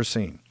world has ever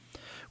seen.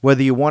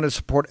 Whether you want to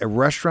support a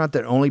restaurant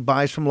that only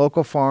buys from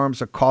local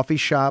farms, a coffee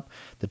shop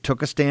that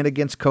took a stand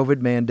against COVID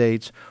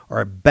mandates,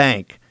 or a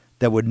bank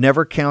that would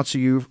never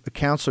counsel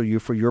you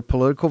for your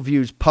political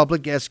views,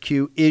 Public SQ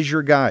is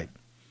your guide.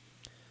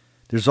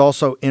 There's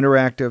also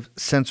interactive,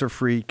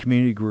 censor-free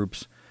community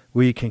groups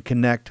where you can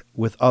connect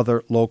with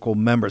other local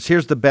members.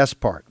 Here's the best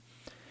part.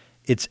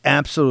 It's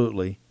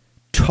absolutely,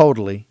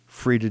 totally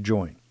free to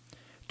join.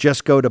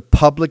 Just go to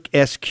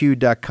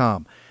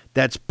publicsq.com.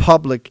 That's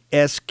publicsq.com.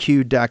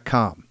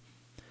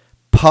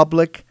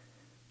 Public,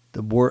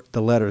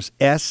 the letters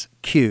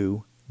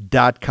sq.com,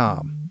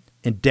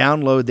 and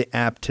download the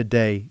app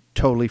today,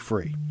 totally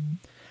free.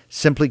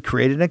 Simply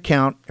create an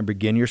account and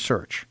begin your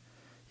search.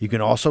 You can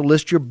also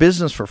list your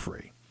business for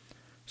free,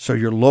 so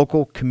your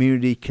local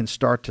community can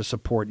start to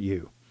support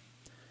you.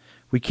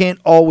 We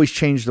can't always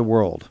change the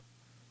world,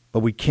 but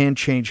we can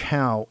change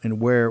how and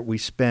where we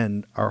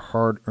spend our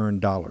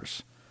hard-earned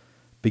dollars.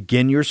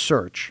 Begin your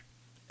search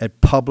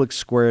at Public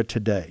Square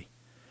today.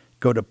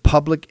 Go to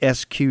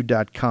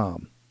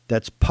publicsq.com.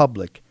 That's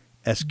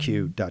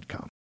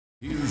publicsq.com.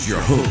 Here's your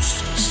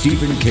host,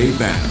 Stephen K.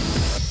 Bannon.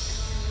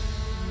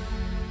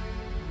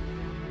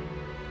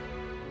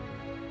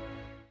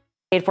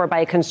 Paid for by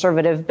a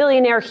conservative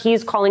billionaire.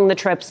 He's calling the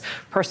trips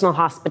personal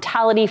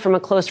hospitality from a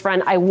close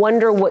friend. I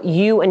wonder what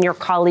you and your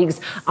colleagues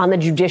on the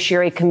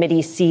Judiciary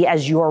Committee see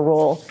as your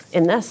role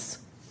in this.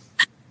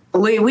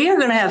 We are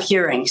going to have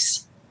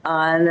hearings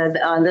on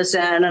this,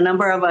 and a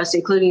number of us,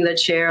 including the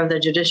chair of the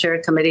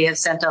Judiciary Committee, have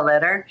sent a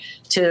letter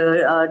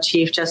to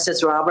Chief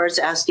Justice Roberts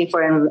asking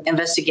for an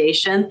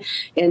investigation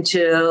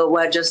into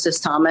what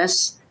Justice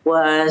Thomas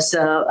was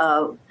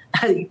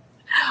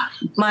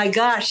my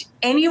gosh,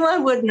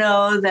 anyone would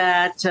know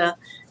that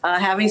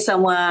having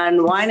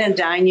someone wine and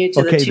dine you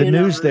to the tune Okay, the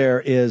news there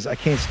is, I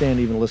can't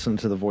stand even listening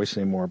to the voice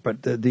anymore,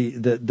 but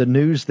the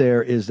news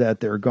there is that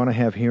they're going to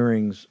have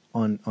hearings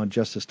on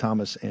Justice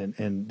Thomas,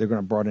 and they're going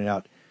to broaden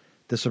out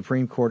the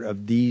Supreme Court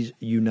of these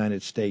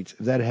United States.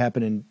 If that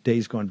happened in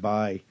days gone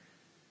by,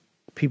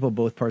 people of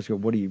both parties go,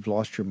 what, you've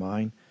lost your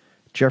mind?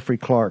 Jeffrey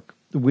Clark,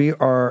 we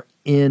are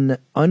in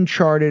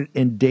uncharted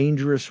and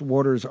dangerous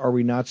waters, are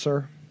we not,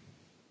 sir?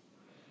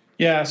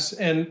 Yes,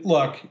 and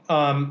look,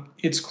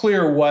 it's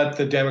clear what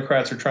the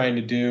Democrats are trying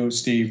to do,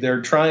 Steve.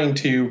 They're trying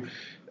to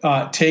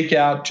take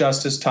out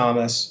Justice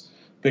Thomas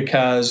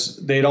because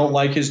they don't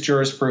like his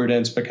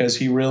jurisprudence, because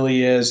he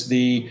really is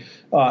the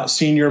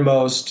senior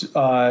most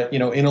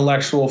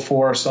intellectual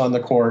force on the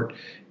court,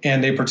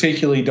 and they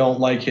particularly don't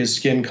like his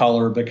skin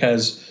color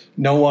because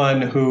no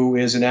one who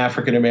is an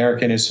African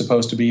American is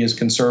supposed to be as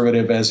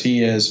conservative as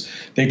he is.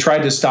 They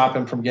tried to stop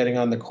him from getting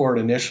on the court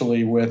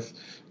initially with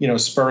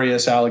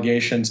spurious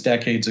allegations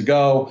decades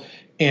ago.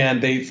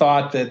 And they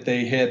thought that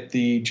they hit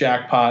the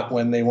jackpot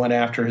when they went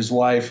after his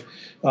wife,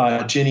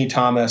 Ginny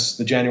Thomas,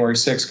 the January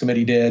 6th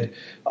committee did.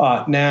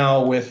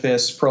 Now with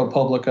this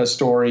ProPublica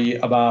story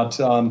about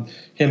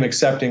him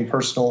accepting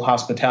personal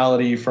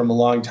hospitality from a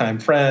longtime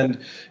friend,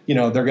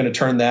 they're going to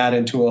turn that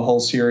into a whole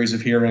series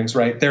of hearings,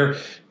 right?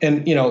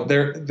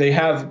 They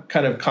have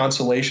kind of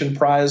consolation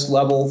prize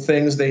level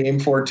things they aim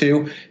for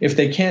too. If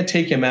they can't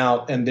take him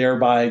out and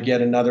thereby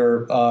get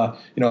another,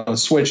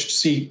 switched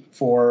seat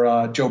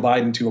for Joe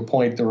Biden to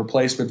appoint the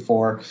replacement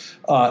for,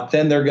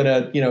 then they're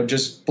going to,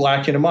 just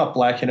blacken him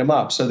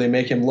up. So they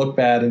make him look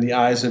bad in the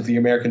eyes of the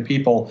American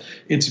people.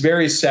 It's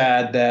very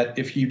sad that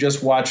if you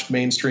just watched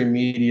mainstream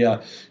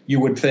media, you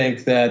would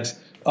think that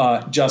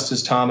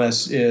Justice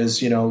Thomas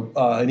is,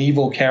 an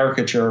evil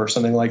caricature or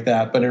something like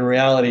that. But in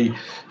reality,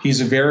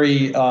 he's a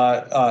very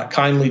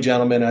kindly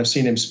gentleman. I've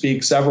seen him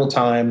speak several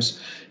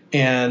times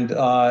and,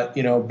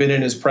 been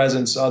in his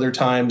presence other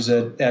times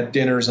at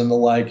dinners and the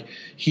like.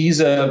 He's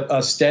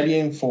a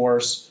steadying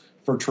force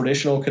for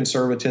traditional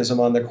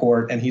conservatism on the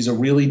court, and he's a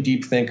really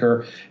deep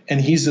thinker,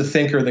 and he's a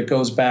thinker that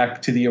goes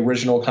back to the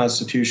original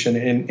Constitution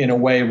in a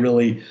way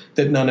really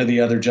that none of the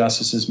other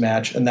justices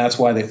match, and that's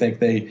why they think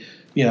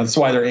that's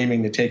why they're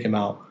aiming to take him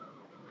out.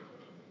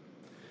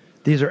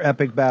 These are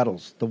epic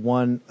battles. The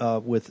one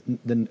with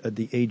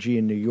the AG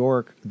in New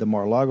York, the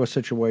Mar-a-Lago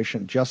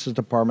situation, Justice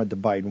Department, the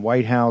Biden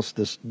White House,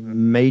 this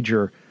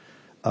major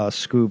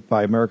scoop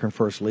by American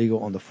First Legal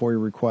on the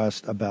FOIA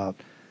request about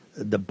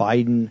the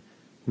Biden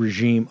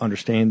regime.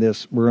 Understand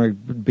this. We're going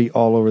to be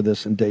all over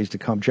this in days to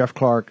come. Jeff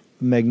Clark,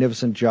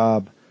 magnificent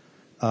job.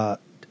 How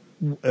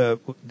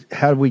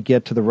do we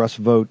get to the Russ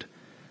Vote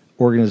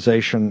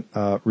organization,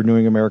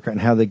 Renewing America, and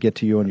how they get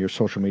to you on your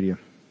social media?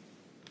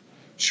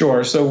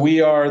 Sure. So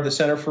we are the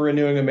Center for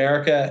Renewing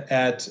America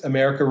at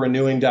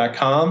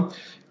americarenewing.com.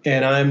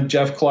 And I'm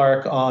Jeff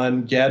Clark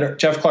on Getter,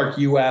 Jeff Clark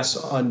US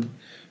on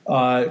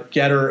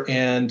Getter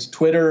and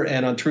Twitter,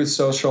 and on Truth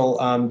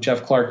Social,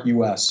 Jeff Clark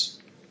US.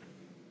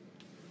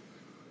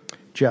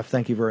 Jeff,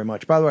 thank you very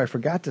much. By the way, I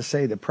forgot to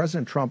say that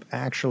President Trump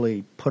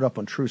actually put up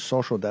on Truth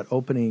Social that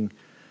opening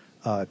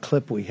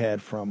clip we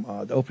had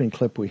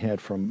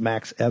from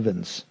Max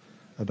Evans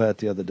about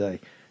the other day.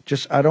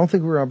 I don't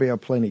think we're going to be able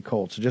to play any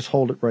cold, so just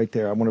hold it right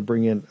there. I want to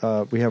bring in,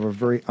 we have a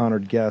very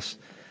honored guest,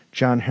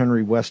 John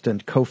Henry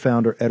Weston,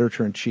 co-founder,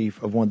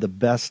 editor-in-chief of one of the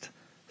best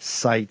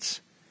sites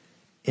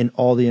in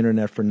all the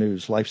internet for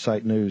news,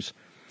 LifeSite News.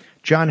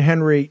 John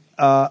Henry,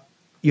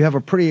 you have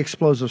a pretty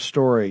explosive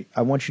story.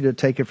 I want you to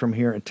take it from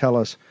here and tell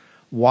us,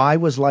 why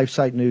was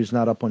LifeSite News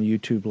not up on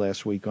YouTube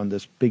last week on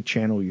this big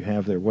channel you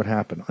have there? What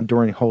happened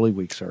during Holy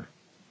Week, sir?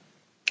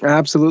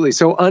 Absolutely.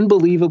 So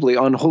unbelievably,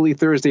 on Holy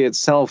Thursday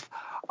itself,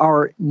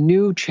 our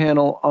new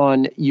channel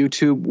on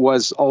YouTube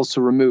was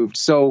also removed.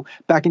 So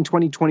back in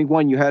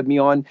 2021, you had me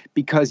on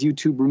because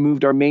YouTube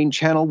removed our main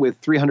channel with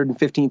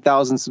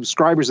 315,000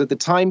 subscribers at the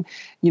time.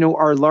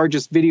 Our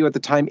largest video at the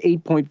time,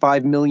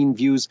 8.5 million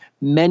views,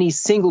 many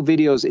single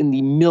videos in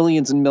the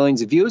millions and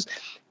millions of views,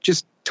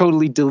 just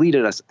totally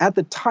deleted us. At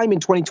the time in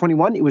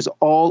 2021, it was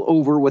all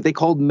over what they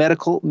called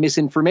medical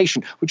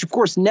misinformation, which of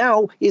course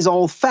now is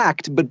all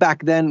fact, but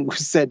back then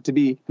was said to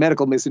be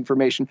medical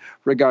misinformation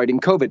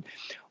regarding COVID.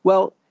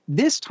 Well,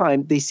 This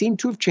time, they seem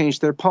to have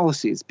changed their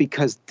policies,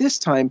 because this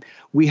time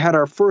we had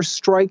our first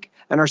strike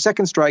and our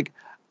second strike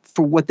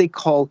for what they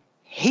call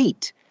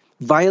hate,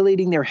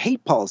 violating their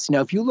hate policy.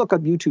 Now, if you look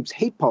up YouTube's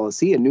hate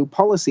policy, a new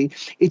policy,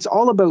 it's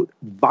all about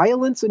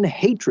violence and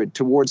hatred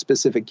towards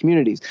specific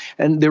communities.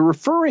 And they're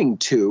referring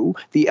to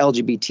the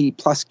LGBT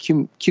plus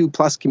Q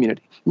plus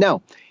community.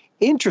 Now,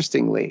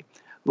 interestingly,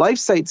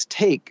 LifeSite's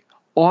take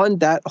on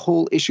that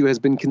whole issue has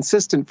been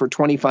consistent for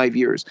 25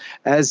 years.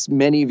 As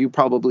many of you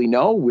probably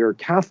know, we're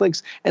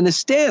Catholics, and the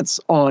stance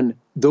on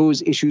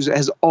those issues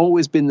has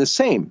always been the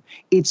same.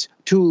 It's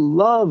to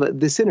love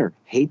the sinner,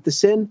 hate the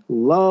sin,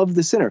 love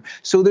the sinner.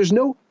 So there's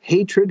no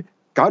hatred,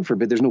 God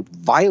forbid, there's no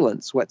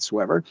violence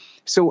whatsoever.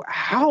 So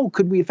how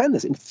could we offend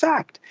this? In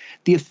fact,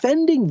 the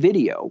offending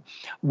video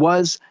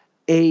was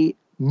a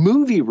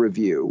movie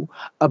review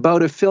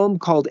about a film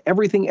called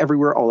Everything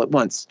Everywhere All at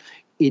Once.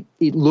 It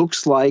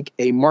looks like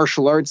a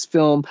martial arts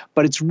film,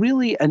 but it's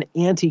really an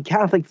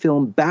anti-Catholic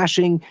film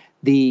bashing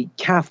the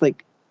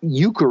Catholic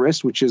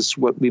Eucharist, which is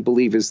what we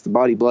believe is the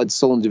body, blood,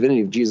 soul, and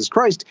divinity of Jesus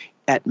Christ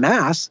at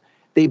Mass.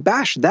 They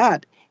bash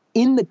that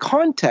in the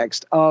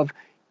context of,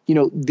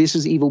 this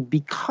is evil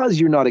because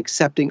you're not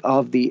accepting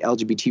of the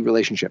LGBT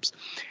relationships.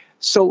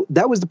 So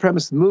that was the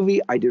premise of the movie.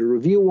 I did a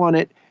review on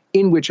it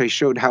in which I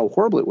showed how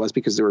horrible it was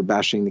because they were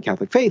bashing the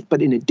Catholic faith,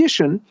 but in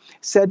addition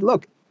said,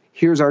 look,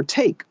 here's our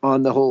take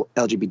on the whole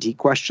LGBT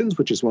questions,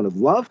 which is one of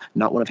love,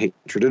 not one of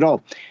hatred at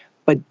all.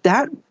 But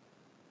that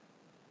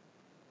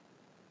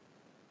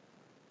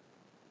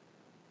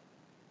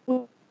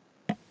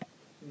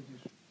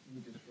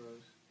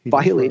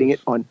violating it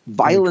on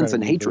violence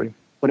and hatred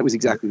when it was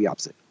exactly the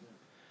opposite.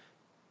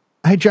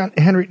 Hey, John,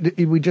 Henry,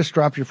 we just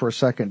dropped you for a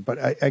second,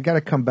 but I got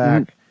to come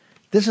back. Mm-hmm.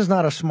 This is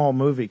not a small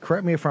movie.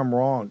 Correct me if I'm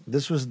wrong.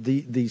 This was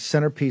the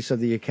centerpiece of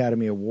the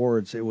Academy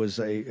Awards. It was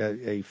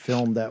a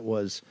film that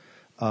was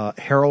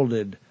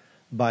heralded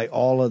by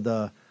all of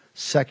the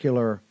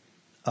secular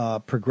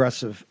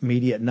progressive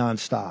media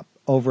nonstop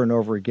over and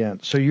over again.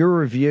 So your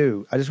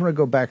review, I just want to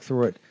go back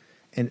through it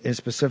and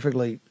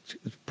specifically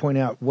point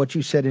out what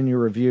you said in your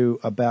review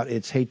about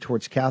its hate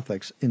towards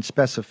Catholics in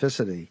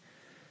specificity.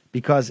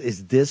 Because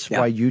is this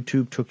why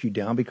YouTube took you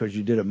down? Because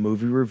you did a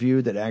movie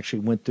review that actually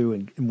went through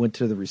and went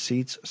to the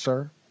receipts,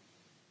 sir?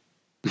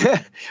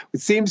 It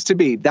seems to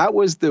be. That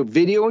was the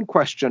video in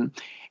question.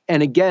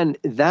 And again,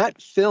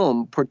 that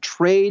film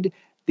portrayed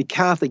the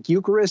Catholic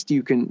Eucharist.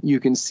 You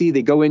can see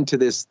they go into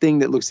this thing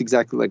that looks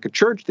exactly like a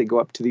church. They go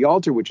up to the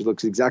altar, which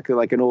looks exactly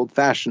like an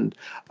old-fashioned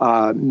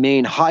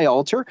main high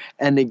altar,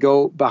 and they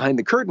go behind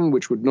the curtain,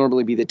 which would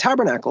normally be the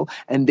tabernacle,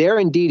 and there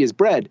indeed is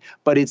bread,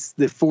 but it's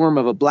the form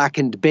of a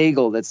blackened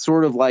bagel that's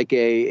sort of like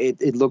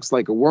it looks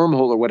like a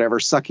wormhole or whatever,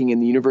 sucking in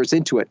the universe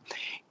into it.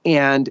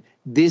 And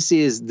this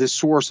is the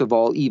source of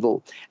all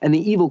evil. And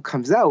the evil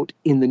comes out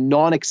in the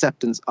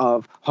non-acceptance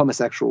of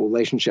homosexual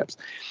relationships.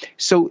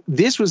 So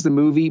this was the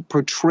movie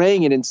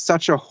portraying it in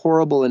such a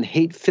horrible and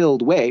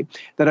hate-filled way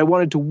that I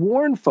wanted to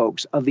warn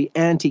folks of the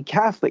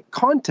anti-Catholic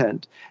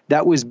content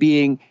that was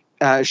being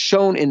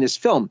shown in this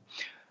film.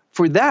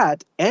 For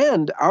that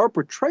and our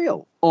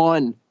portrayal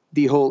on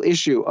the whole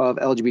issue of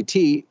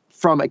LGBT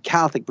from a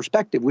Catholic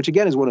perspective, which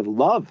again is one of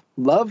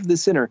love the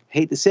sinner,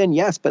 hate the sin,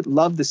 yes, but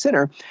love the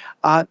sinner,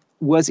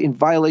 was in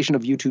violation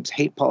of YouTube's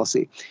hate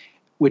policy,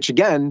 which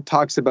again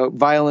talks about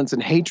violence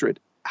and hatred.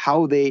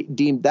 How they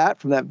deemed that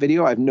from that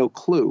video, I have no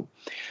clue.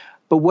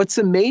 But what's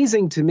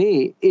amazing to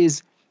me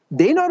is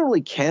they not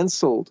only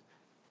canceled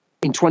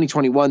in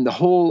 2021 the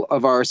whole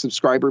of our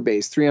subscriber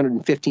base,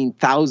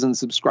 315,000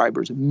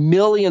 subscribers,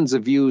 millions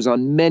of views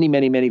on many,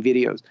 many, many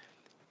videos.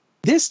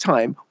 This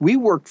time, we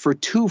worked for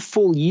 2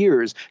 full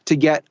years to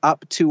get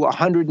up to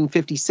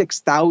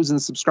 156,000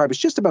 subscribers,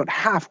 just about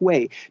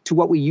halfway to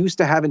what we used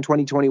to have in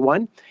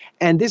 2021.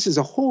 And this is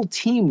a whole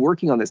team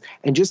working on this.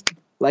 And just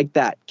like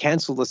that,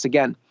 canceled us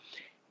again.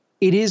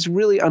 It is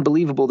really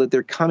unbelievable that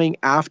they're coming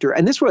after.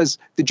 And this was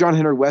the John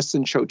Henry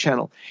Weston Show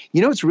channel.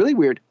 You know, it's really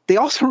weird. They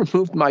also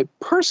removed my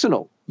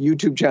personal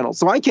YouTube channel.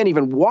 So I can't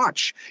even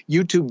watch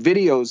YouTube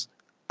videos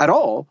at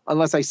all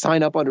unless I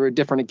sign up under a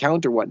different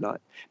account or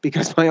whatnot,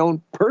 because my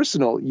own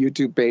personal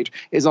YouTube page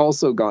is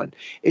also gone.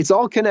 It's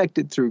all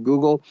connected through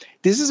Google.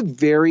 This is a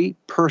very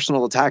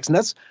personal attacks, and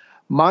that's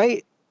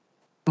my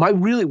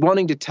really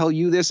wanting to tell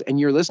you this and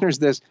your listeners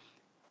this.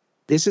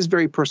 This is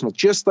very personal,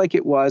 just like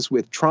it was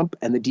with Trump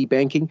and the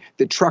debanking,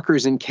 the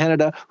truckers in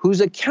Canada whose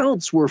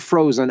accounts were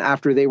frozen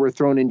after they were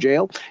thrown in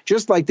jail,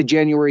 just like the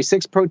January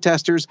 6th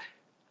protesters.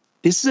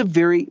 This is a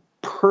very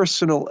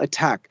personal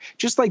attack,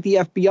 just like the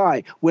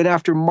FBI went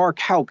after Mark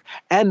Houck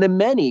and the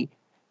many.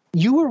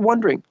 You were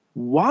wondering,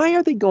 why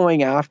are they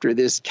going after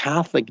this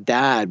Catholic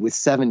dad with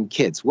 7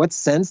 kids? What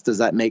sense does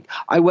that make?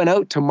 I went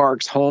out to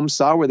Mark's home,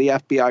 saw where the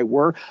FBI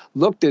were,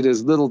 looked at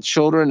his little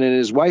children and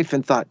his wife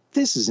and thought,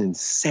 this is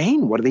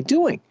insane. What are they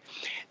doing?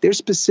 They're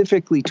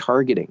specifically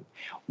targeting.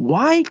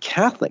 Why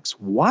Catholics?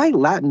 Why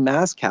Latin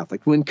Mass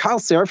Catholic? When Kyle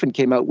Seraphin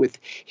came out with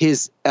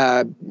his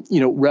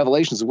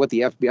revelations of what the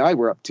FBI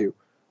were up to,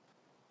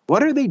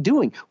 What are they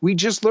doing? We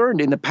just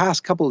learned in the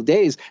past couple of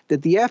days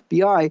that the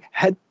FBI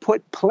had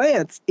put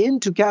plants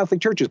into Catholic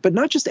churches, but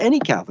not just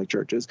any Catholic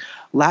churches,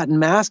 Latin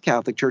Mass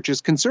Catholic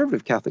churches,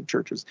 conservative Catholic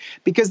churches,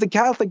 because the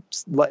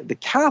Catholics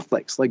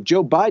like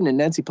Joe Biden and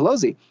Nancy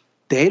Pelosi,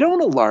 they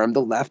don't alarm the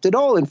left at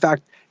all. In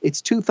fact,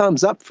 it's 2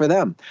 thumbs up for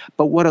them.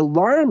 But what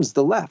alarms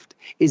the left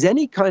is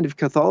any kind of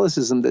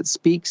Catholicism that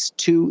speaks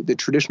to the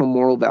traditional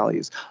moral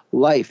values,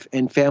 life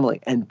and family.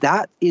 And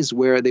that is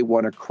where they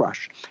want to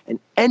crush. And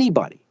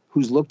anybody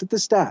who's looked at the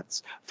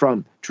stats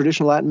from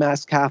traditional Latin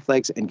Mass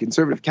Catholics and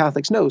conservative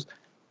Catholics knows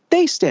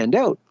they stand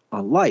out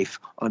on life,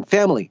 on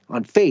family,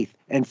 on faith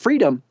and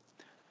freedom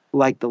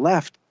like the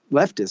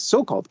leftist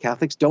so-called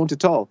Catholics don't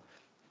at all.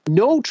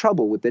 No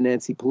trouble with the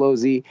Nancy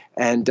Pelosi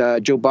and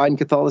Joe Biden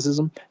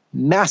Catholicism.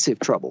 Massive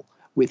trouble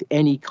with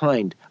any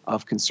kind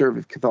of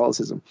conservative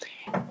Catholicism.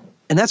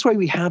 And that's why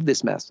we have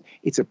this mess.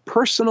 It's a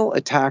personal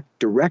attack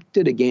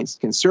directed against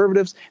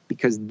conservatives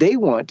because they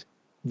want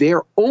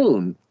their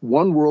own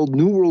one world,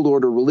 new world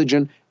order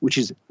religion, which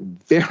is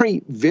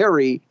very,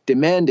 very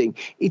demanding.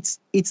 It's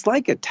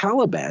like a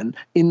Taliban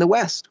in the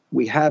West.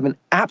 We have an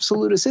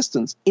absolute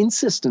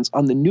insistence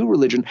on the new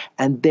religion,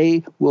 and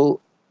they will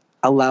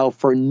allow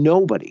for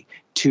nobody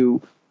to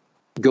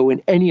go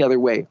in any other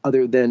way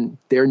other than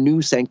their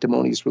new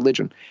sanctimonious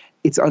religion.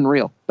 It's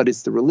unreal, but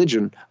it's the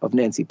religion of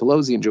Nancy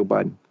Pelosi and Joe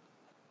Biden.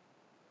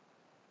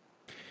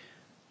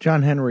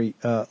 John Henry,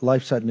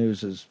 LifeSite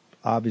News is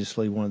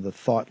obviously one of the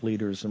thought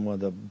leaders and one of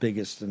the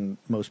biggest and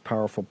most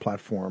powerful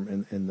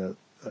platform in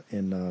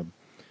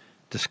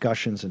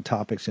discussions and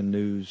topics in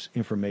news,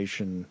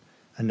 information,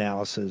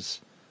 analysis,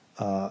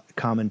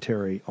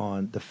 commentary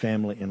on the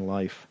family and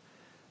life.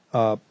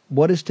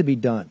 What is to be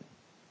done?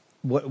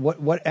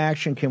 What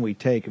action can we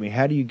take? I mean,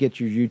 how do you get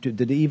your YouTube?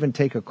 Did they even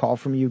take a call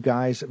from you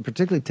guys,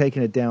 particularly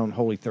taking it down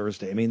Holy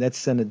Thursday? I mean,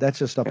 that's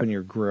just up in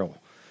your grill,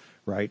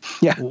 right?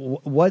 Yeah.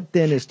 What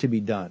then is to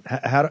be done?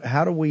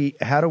 How do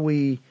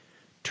we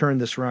turn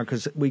this around?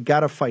 Because we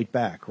got to fight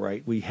back,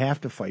 right? We have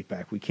to fight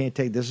back. We can't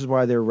take. This is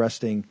why they're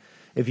arresting.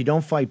 If you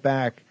don't fight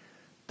back,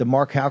 the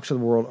Mark Houcks of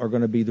the world are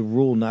going to be the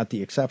rule, not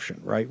the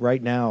exception, right?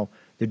 Right now,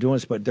 they're doing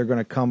this, but they're going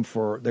to come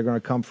for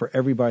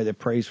everybody that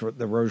prays for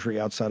the rosary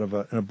outside of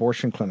an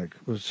abortion clinic.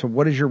 So,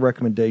 what is your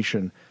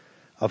recommendation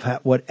of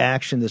what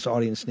action this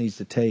audience needs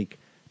to take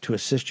to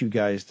assist you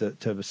guys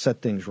to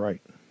set things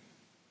right?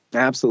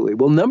 Absolutely.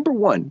 Well, number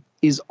one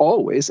is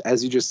always,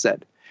 as you just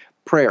said,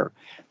 prayer.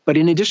 But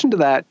in addition to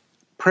that,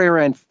 prayer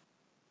and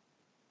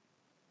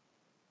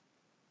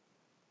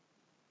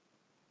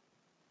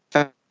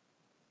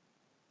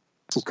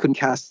couldn't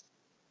cast.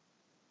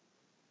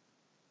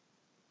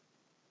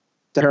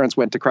 The parents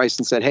went to Christ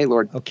and said, "Hey,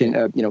 Lord,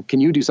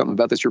 can you do something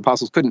about this?" Your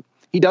apostles couldn't.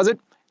 He does it.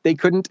 They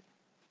couldn't,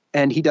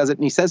 and he does it.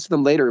 And he says to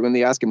them later when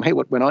they ask him, "Hey,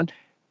 what went on?"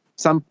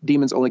 Some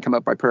demons only come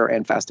out by prayer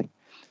and fasting.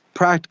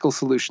 Practical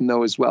solution,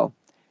 though, as well.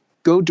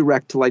 Go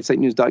direct to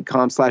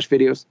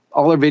lifesitenews.com/videos.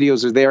 All our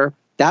videos are there.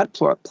 That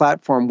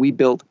platform we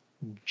built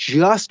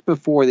just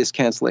before this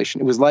cancellation.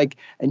 It was like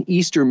an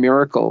Easter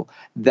miracle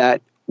that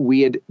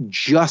we had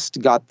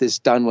just got this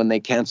done when they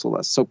canceled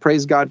us. So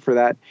praise God for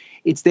that.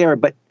 It's there,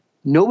 but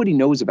nobody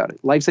knows about it.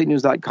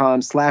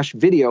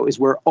 lifesitenews.com/video is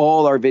where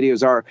all our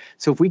videos are.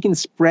 So if we can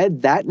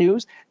spread that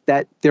news,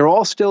 that they're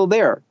all still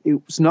there.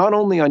 It's not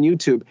only on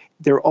YouTube,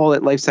 they're all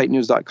at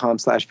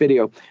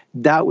lifesitenews.com/video.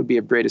 That would be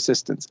of great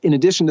assistance. In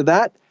addition to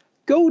that,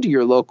 go to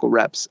your local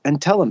reps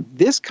and tell them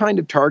this kind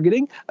of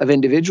targeting of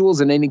individuals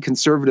and any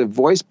conservative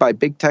voice by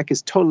big tech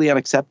is totally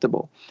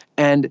unacceptable.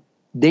 And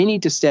they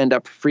need to stand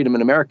up for freedom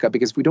in America,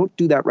 because if we don't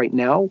do that right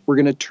now, we're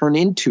going to turn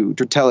into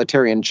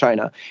totalitarian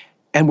China.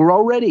 And we're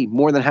already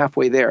more than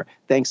halfway there,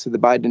 thanks to the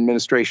Biden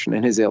administration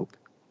and his ilk.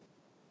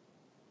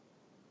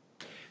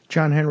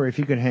 John Henry, if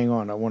you could hang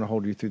on, I want to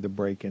hold you through the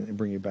break and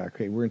bring you back.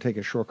 Okay, we're going to take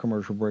a short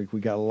commercial break. We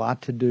got a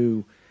lot to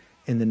do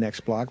in the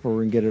next block, but we're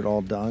going to get it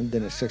all done.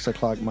 Then at 6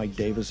 o'clock, Mike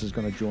Davis is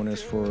going to join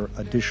us for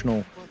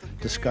additional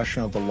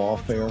discussion of the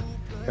lawfare,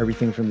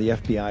 everything from the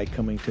FBI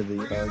coming to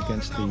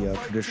against the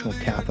traditional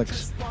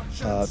Catholics,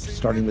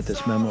 starting with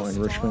this memo in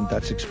Richmond.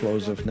 That's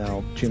explosive.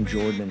 Now, Jim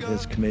Jordan and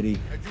his committee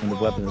and the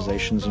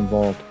weaponizations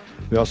involved.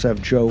 We also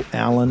have Joe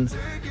Allen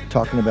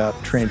talking about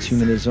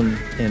transhumanism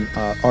and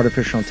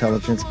artificial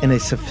intelligence in a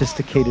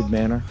sophisticated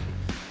manner.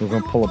 We're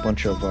going to pull a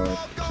bunch of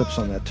clips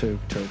on that, too,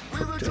 to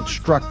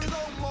instruct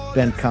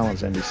Ben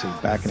Collins, NBC.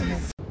 Back in a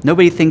moment.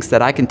 Nobody thinks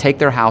that I can take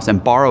their house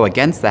and borrow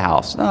against the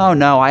house. Oh,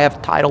 no, I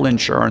have title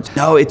insurance.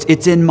 No,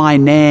 it's in my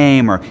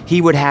name, or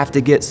he would have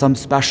to get some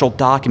special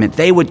document.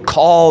 They would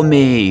call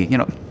me.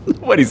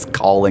 Nobody's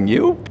calling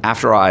you.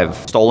 After I've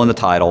stolen the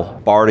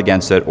title, borrowed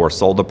against it, or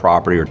sold the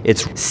property,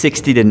 it's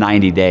 60 to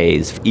 90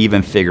 days to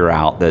even figure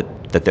out that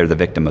they're the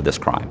victim of this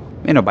crime.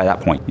 By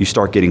that point, you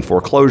start getting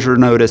foreclosure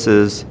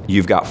notices.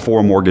 You've got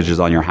 4 mortgages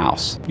on your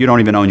house. You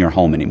don't even own your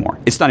home anymore.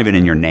 It's not even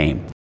in your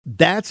name.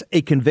 That's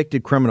a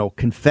convicted criminal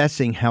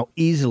confessing how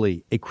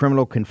easily a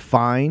criminal can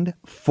find,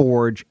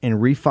 forge, and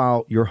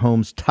refile your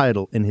home's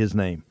title in his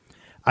name.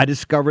 I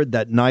discovered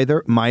that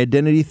neither my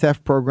identity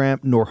theft program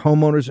nor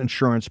homeowners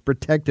insurance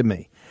protected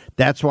me.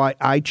 That's why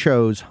I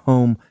chose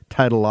Home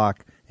Title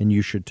Lock, and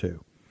you should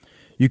too.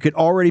 You could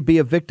already be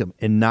a victim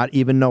and not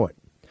even know it.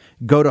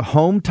 Go to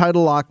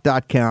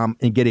HomeTitleLock.com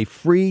and get a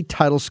free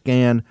title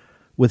scan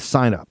with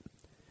sign up.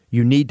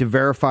 You need to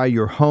verify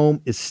your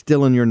home is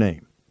still in your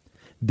name.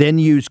 Then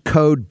use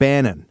code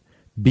BANNON,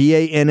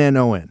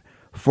 BANNON,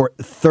 for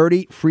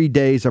 30 free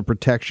days of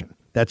protection.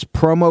 That's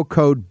promo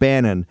code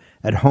BANNON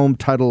at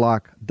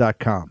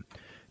HomeTitleLock.com.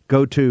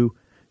 Go to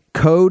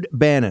code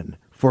BANNON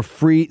for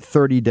free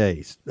 30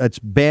 days. That's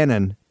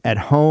Bannon at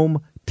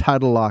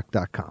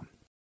HomeTitleLock.com.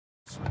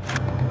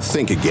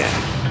 Think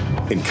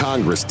again. In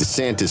Congress,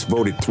 DeSantis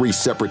voted 3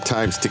 separate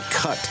times to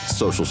cut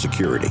Social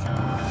Security.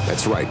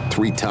 That's right,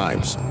 3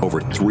 times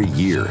over 3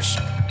 years.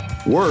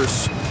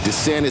 Worse,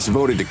 DeSantis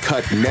voted to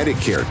cut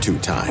Medicare 2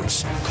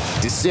 times.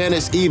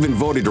 DeSantis even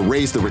voted to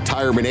raise the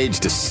retirement age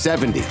to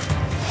 70.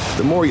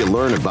 The more you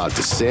learn about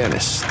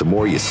DeSantis, the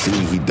more you see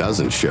he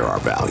doesn't share our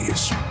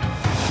values.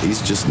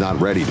 He's just not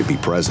ready to be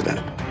president.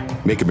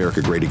 Make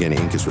America Great Again,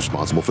 Inc. is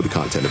responsible for the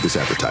content of this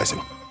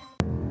advertising.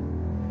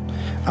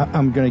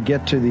 I'm going to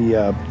get to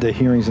the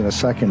hearings in a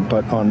second,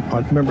 but on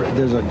remember,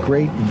 there's a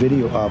great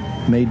video up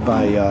made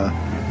by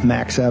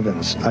Max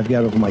Evans. I've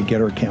got it over my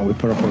Getter account. We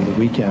put up over the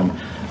weekend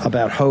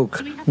about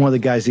Hoke, one of the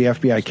guys the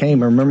FBI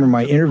came. I remember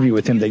my interview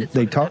with him.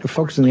 They talked,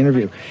 focused on the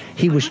interview.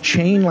 He was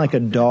chained like a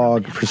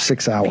dog for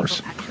 6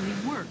 hours.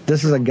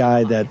 This is a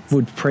guy that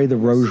would pray the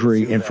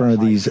rosary in front of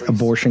these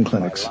abortion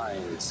clinics.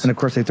 And of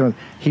course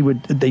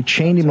they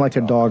chained him like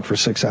a dog for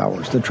 6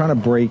 hours. They're trying to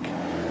break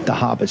the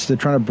hobbits. They're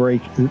trying to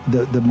break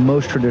the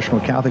most traditional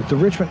Catholic. The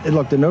Richmond,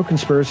 look, there's no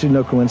conspiracy,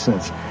 no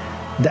coincidence.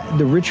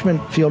 The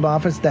Richmond field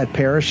office, that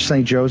parish,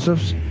 St.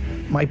 Joseph's,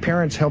 my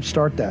parents helped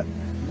start that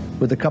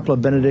with a couple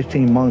of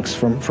Benedictine monks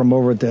from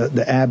over at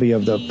the abbey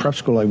of the prep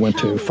school I went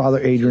to, Father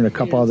Adrian, a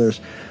couple others.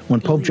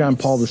 When Pope John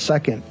Paul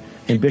II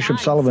and Bishop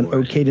Sullivan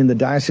okayed in the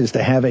diocese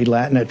to have a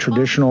Latinate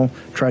traditional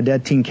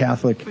Tridentine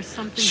Catholic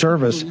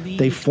service,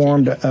 they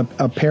formed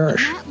a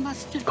parish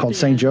called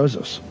St.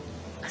 Joseph's.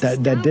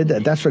 That did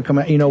that. That's what come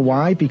out. You know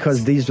why?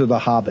 Because these are the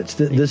hobbits.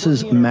 This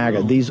is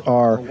MAGA. These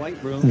are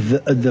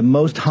the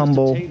most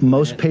humble,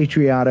 most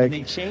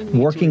patriotic,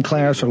 working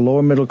class or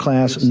lower middle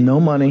class,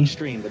 no money,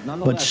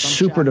 but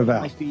super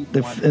devout.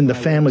 And the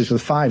families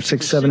with 5,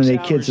 6, 7, and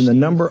 8 kids, and the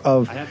number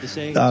of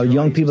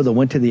young people that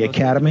went to the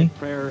academy,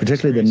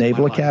 particularly the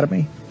Naval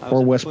Academy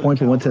or West Point,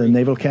 but went to the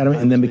Naval Academy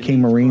and then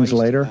became Marines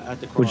later,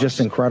 was just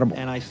incredible.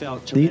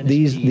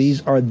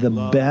 These are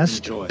the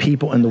best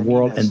people in the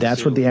world, and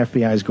that's what the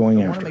FBI is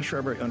going after.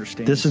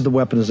 This is the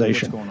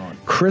weaponization.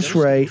 Chris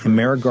Wray and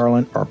Merrick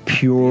Garland are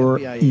pure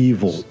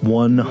evil,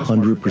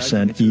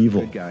 100%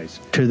 evil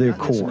to their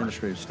core.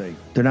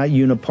 They're not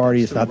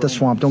uniparty. It's not the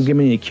swamp. Don't give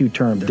me any cute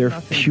term.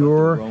 They're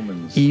pure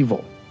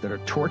evil that are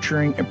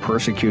torturing and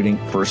persecuting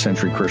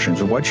first-century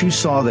Christians. And what you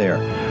saw there,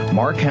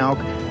 Mark Houck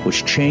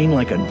was chained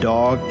like a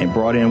dog and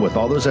brought in with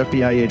all those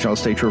FBI agents on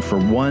state tour for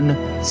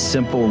one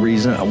simple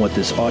reason. I want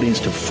this audience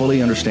to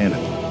fully understand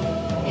it.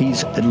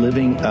 He's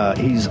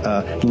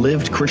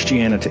lived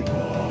Christianity.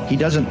 He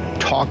doesn't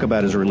talk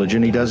about his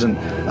religion. He doesn't,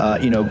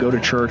 go to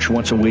church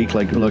once a week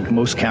like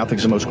most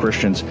Catholics and most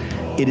Christians.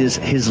 It is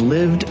his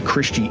lived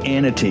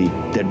Christianity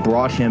that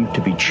brought him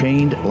to be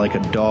chained like a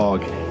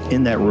dog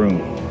in that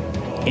room.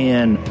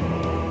 And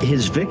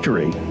his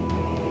victory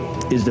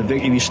is the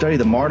victory. If you study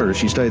the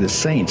martyrs, you study the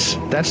saints,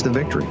 that's the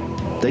victory.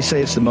 They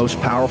say it's the most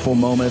powerful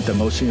moment, the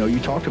most, you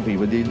talk to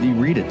people, you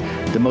read it,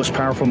 the most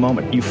powerful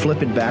moment. You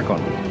flip it back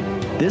on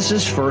them. This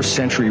is first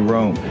century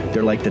Rome.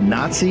 They're like the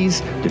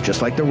Nazis. They're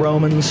just like the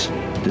Romans.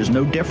 There's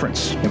no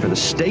difference. And for the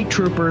state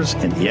troopers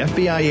and the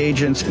FBI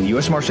agents and the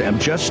U.S. Marshals, I'm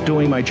just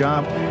doing my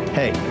job.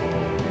 Hey,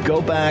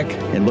 go back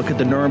and look at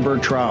the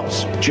Nuremberg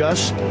trials.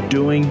 Just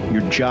doing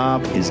your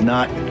job is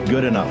not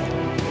good enough.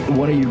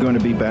 When are you going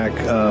to be back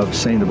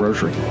saying the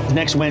rosary?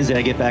 Next Wednesday,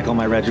 I get back on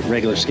my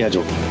regular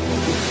schedule.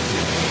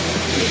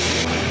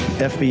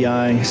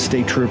 FBI,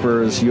 state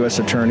troopers, U.S.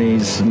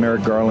 attorneys,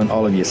 Merrick Garland,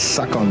 all of you,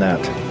 suck on that.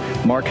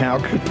 Mark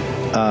Houck,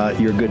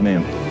 you're a good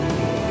man.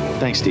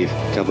 Thanks, Steve.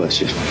 God bless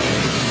you.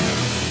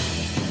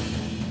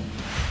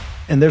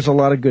 And there's a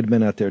lot of good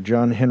men out there.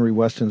 John Henry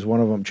Weston's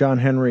one of them. John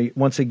Henry,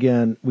 once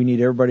again, we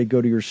need everybody to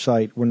go to your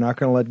site. We're not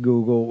going to let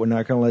Google, we're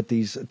not going to let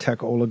these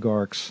tech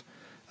oligarchs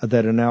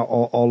that are now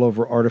all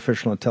over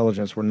artificial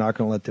intelligence, we're not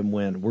going to let them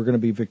win. We're going to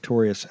be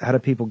victorious. How do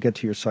people get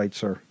to your site,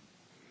 sir?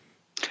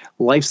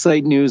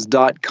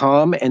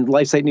 LifeSiteNews.com and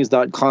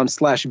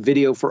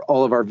LifeSiteNews.com/video for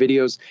all of our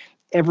videos.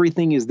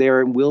 Everything is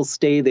there and will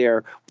stay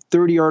there.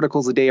 30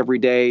 articles a day, every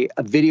day,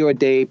 a video a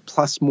day,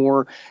 plus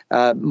more.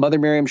 Mother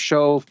Miriam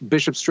show,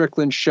 Bishop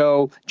Strickland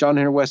show, John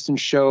Henry Weston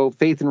show,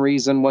 Faith and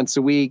Reason once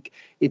a week.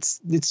 It's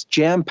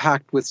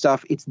jam-packed with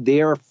stuff. It's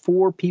there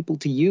for people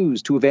to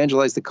use, to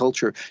evangelize the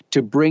culture,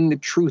 to bring the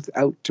truth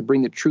out, to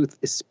bring the truth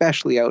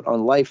especially out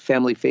on life,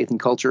 family, faith, and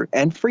culture,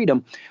 and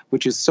freedom,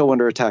 which is so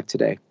under attack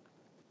today.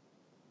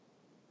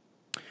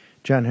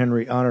 John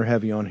Henry, honor to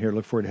have you on here.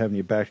 Look forward to having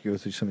you back to go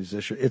through some of these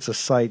issues. It's a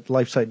site,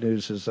 LifeSite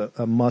News is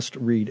a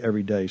must-read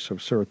every day. So,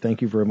 sir,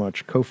 thank you very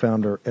much.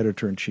 Co-founder,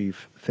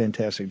 editor-in-chief,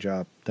 fantastic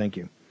job. Thank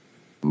you.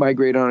 My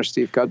great honor,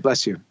 Steve. God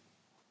bless you.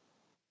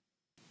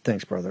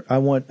 Thanks, brother. I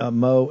want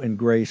Mo and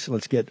Grace,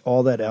 let's get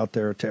all that out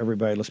there to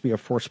everybody. Let's be a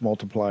force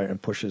multiplier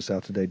and push this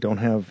out today. Don't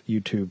have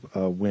YouTube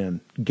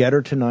win. Get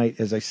her tonight,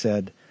 as I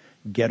said.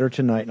 Get her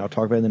tonight, and I'll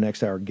talk about it in the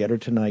next hour. Get her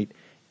tonight,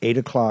 8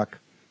 o'clock.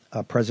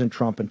 President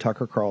Trump and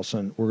Tucker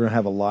Carlson. We're going to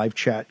have a live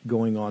chat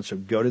going on, so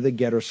go to the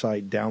Getter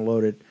site,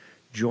 download it,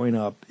 join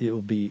up. It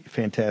will be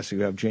fantastic.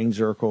 We have Jane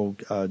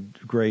Zirkle,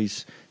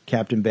 Grace,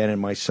 Captain Bannon,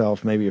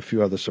 myself, maybe a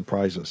few other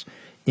surprises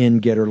in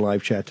Getter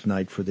live chat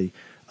tonight for the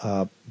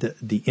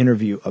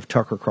interview of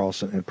Tucker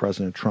Carlson and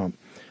President Trump.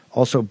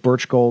 Also,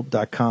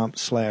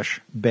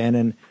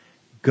 birchgold.com/Bannon.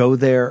 Go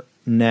there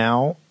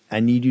now. I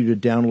need you to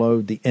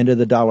download The End of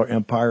the Dollar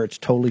Empire. It's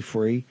totally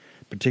free.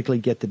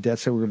 Particularly get the debt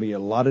ceiling. We're going to be a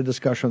lot of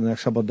discussion in the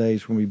next couple of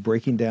days. We're going to be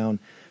breaking down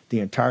the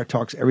entire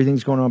talks,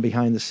 everything's going on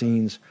behind the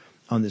scenes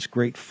on this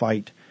great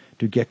fight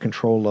to get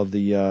control of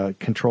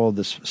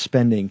this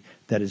spending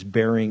that is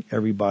burying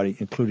everybody,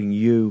 including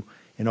you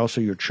and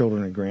also your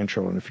children and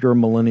grandchildren. If you're a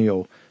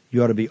millennial,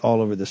 you ought to be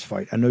all over this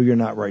fight. I know you're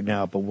not right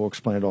now, but we'll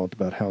explain it all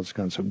about how it's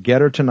gone. So get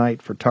her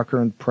tonight for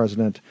Tucker and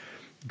President.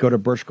 Go to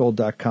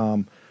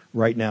birchgold.com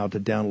right now to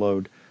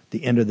download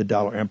The End of the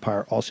Dollar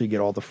Empire. Also, you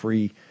get all the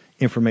free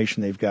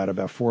information they've got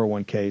about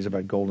 401ks,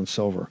 about gold and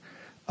silver.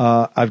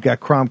 I've got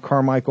Crom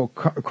Carmichael.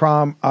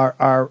 Crom,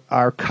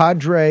 our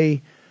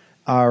cadre,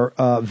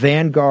 our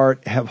vanguard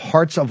have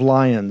hearts of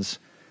lions.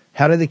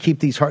 How do they keep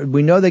these hearts?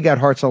 We know they got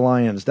hearts of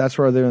lions. That's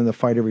why they're in the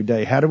fight every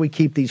day. How do we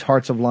keep these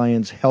hearts of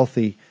lions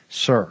healthy,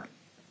 sir?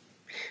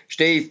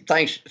 Steve,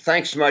 thanks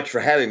so much for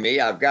having me.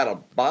 I've got a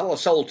bottle of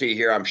Soul Tea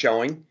here I'm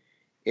showing.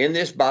 In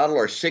this bottle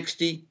are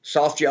 60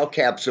 soft gel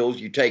capsules.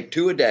 You take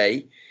 2 a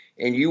day,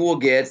 and you will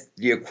get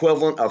the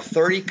equivalent of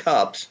 30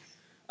 cups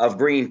of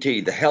green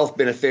tea, the health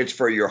benefits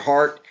for your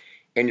heart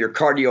and your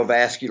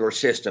cardiovascular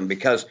system.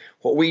 Because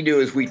what we do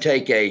is we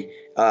have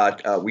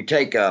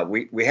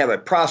a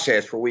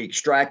process where we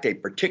extract a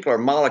particular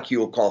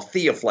molecule called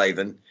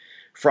theaflavin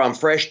from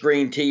fresh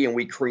green tea, and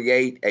we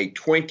create a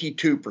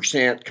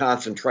 22%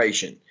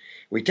 concentration.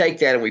 We take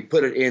that and we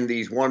put it in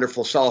these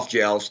wonderful soft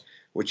gels,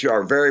 which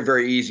are very,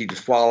 very easy to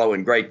swallow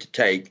and great to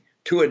take.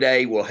 2 a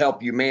day will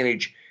help you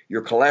manage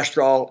your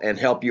cholesterol and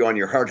help you on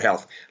your heart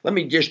health. Let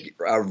me just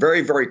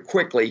very, very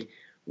quickly,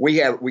 we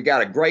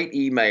got a great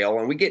email,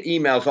 and we get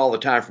emails all the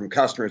time from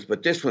customers,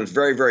 but this one's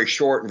very, very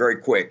short and very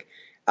quick.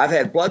 I've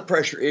had blood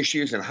pressure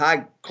issues and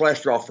high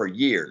cholesterol for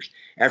years.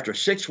 After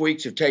 6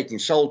 weeks of taking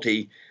Soul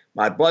Tea,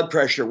 my blood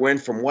pressure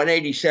went from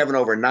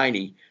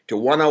 187/90 to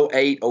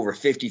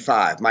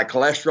 108/55. My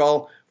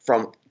cholesterol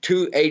from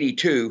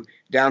 282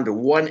 down to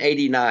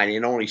 189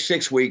 in only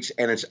 6 weeks,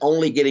 and it's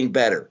only getting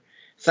better.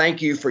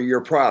 Thank you for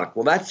your product.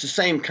 Well, that's the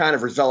same kind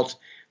of results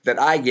that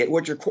I get,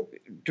 which are,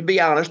 to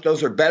be honest,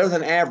 those are better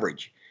than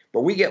average.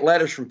 But we get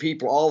letters from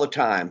people all the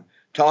time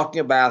talking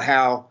about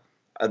how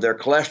their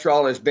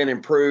cholesterol has been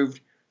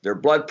improved, their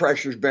blood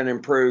pressure has been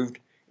improved,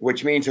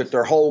 which means that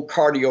their whole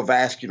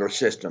cardiovascular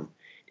system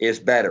is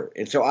better.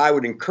 And so I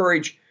would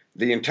encourage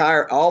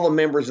all the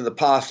members of the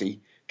posse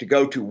to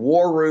go to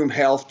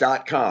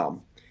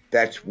warroomhealth.com.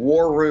 That's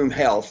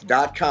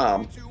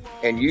warroomhealth.com,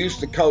 and use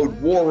the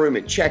code WARROOM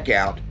at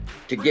checkout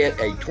to get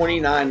a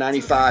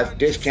 $29.95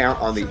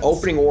 discount on the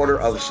opening order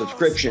of a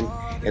subscription.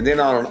 And then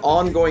on an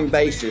ongoing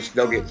basis,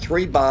 they'll get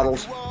 3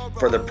 bottles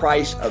for the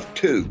price of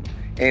 2.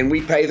 And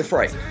we pay the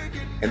freight.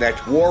 And that's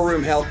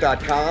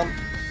warroomhealth.com,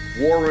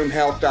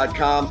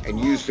 warroomhealth.com, and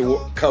use the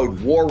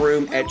code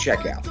WARROOM at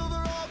checkout.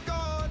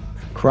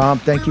 Crom,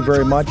 thank you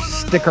very much.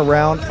 Stick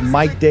around.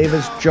 Mike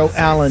Davis, Joe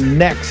Allen,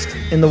 next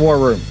in the War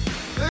Room.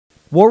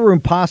 War Room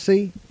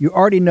Posse, you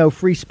already know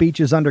free speech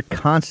is under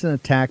constant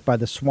attack by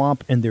the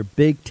swamp and their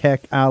big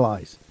tech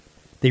allies.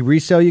 They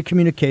resell your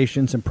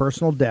communications and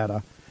personal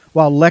data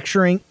while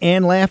lecturing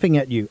and laughing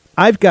at you.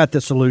 I've got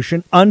the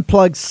solution.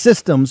 Unplugged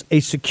Systems,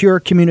 a secure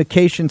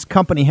communications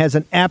company, has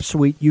an app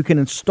suite you can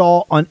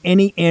install on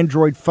any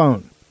Android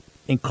phone,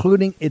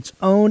 including its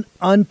own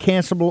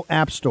uncancelable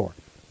app store,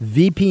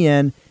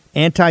 VPN,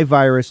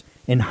 antivirus,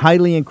 and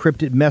highly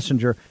encrypted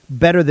messenger,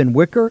 better than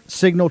Wicker,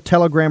 Signal,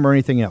 Telegram, or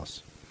anything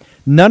else.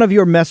 None of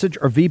your message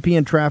or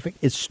VPN traffic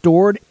is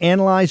stored,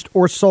 analyzed,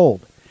 or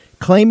sold.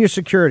 Claim your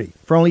security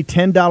for only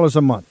 $10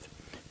 a month.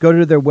 Go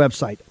to their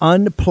website,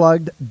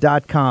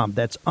 unplugged.com.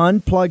 That's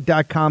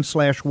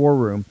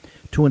unplugged.com/warroom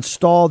to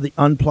install the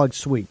Unplugged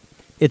suite.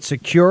 It's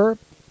secure,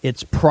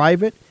 it's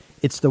private,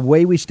 it's the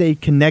way we stay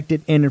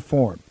connected and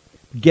informed.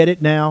 Get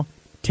it now.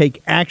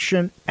 Take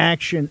action,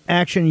 action,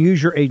 action.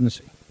 Use your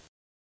agency.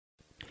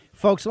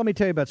 Folks, let me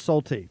tell you about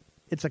Soul Tea.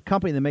 It's a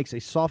company that makes a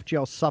soft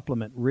gel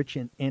supplement rich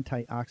in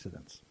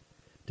antioxidants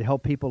to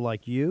help people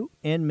like you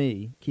and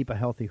me keep a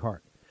healthy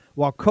heart.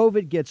 While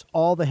COVID gets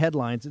all the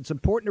headlines, it's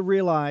important to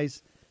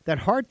realize that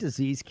heart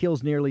disease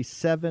kills nearly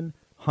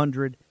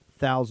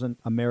 700,000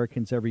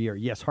 Americans every year.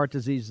 Yes, heart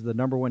disease is the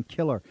number one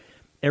killer.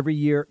 every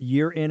year,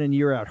 year in and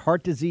year out.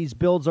 Heart disease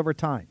builds over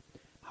time.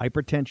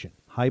 Hypertension,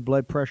 high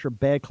blood pressure,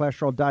 bad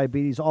cholesterol,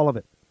 diabetes, all of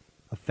it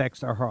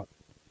affects our heart.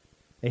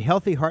 A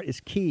healthy heart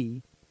is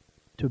key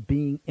to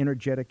being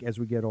energetic as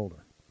we get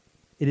older.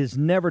 It is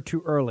never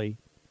too early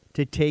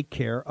to take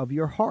care of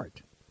your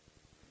heart.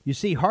 You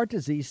see, heart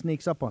disease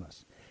sneaks up on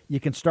us. You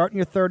can start in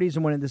your 30s,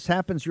 and when this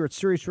happens, you're at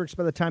serious risk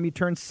by the time you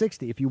turn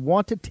 60. If you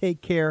want to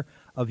take care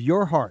of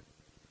your heart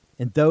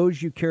and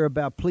those you care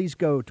about, please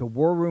go to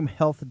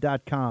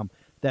warroomhealth.com.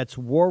 That's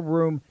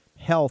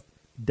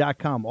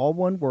warroomhealth.com. All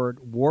one word,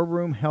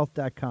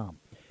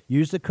 warroomhealth.com.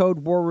 Use the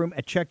code WARROOM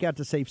at checkout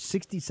to save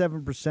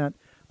 67%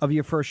 of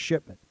your first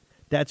shipment.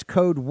 That's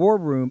code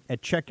WARROOM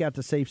at checkout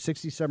to save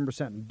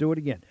 67%. And do it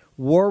again.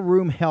 War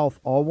Room Health,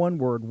 all one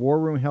word,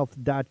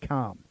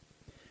 warroomhealth.com.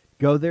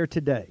 Go there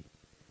today.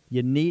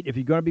 You need, if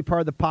you're going to be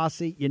part of the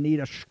posse, you need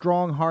a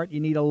strong heart.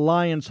 You need a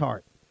lion's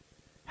heart.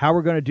 How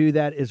we're going to do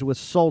that is with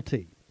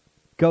Salty.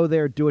 Go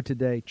there, do it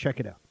today. Check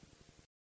it out.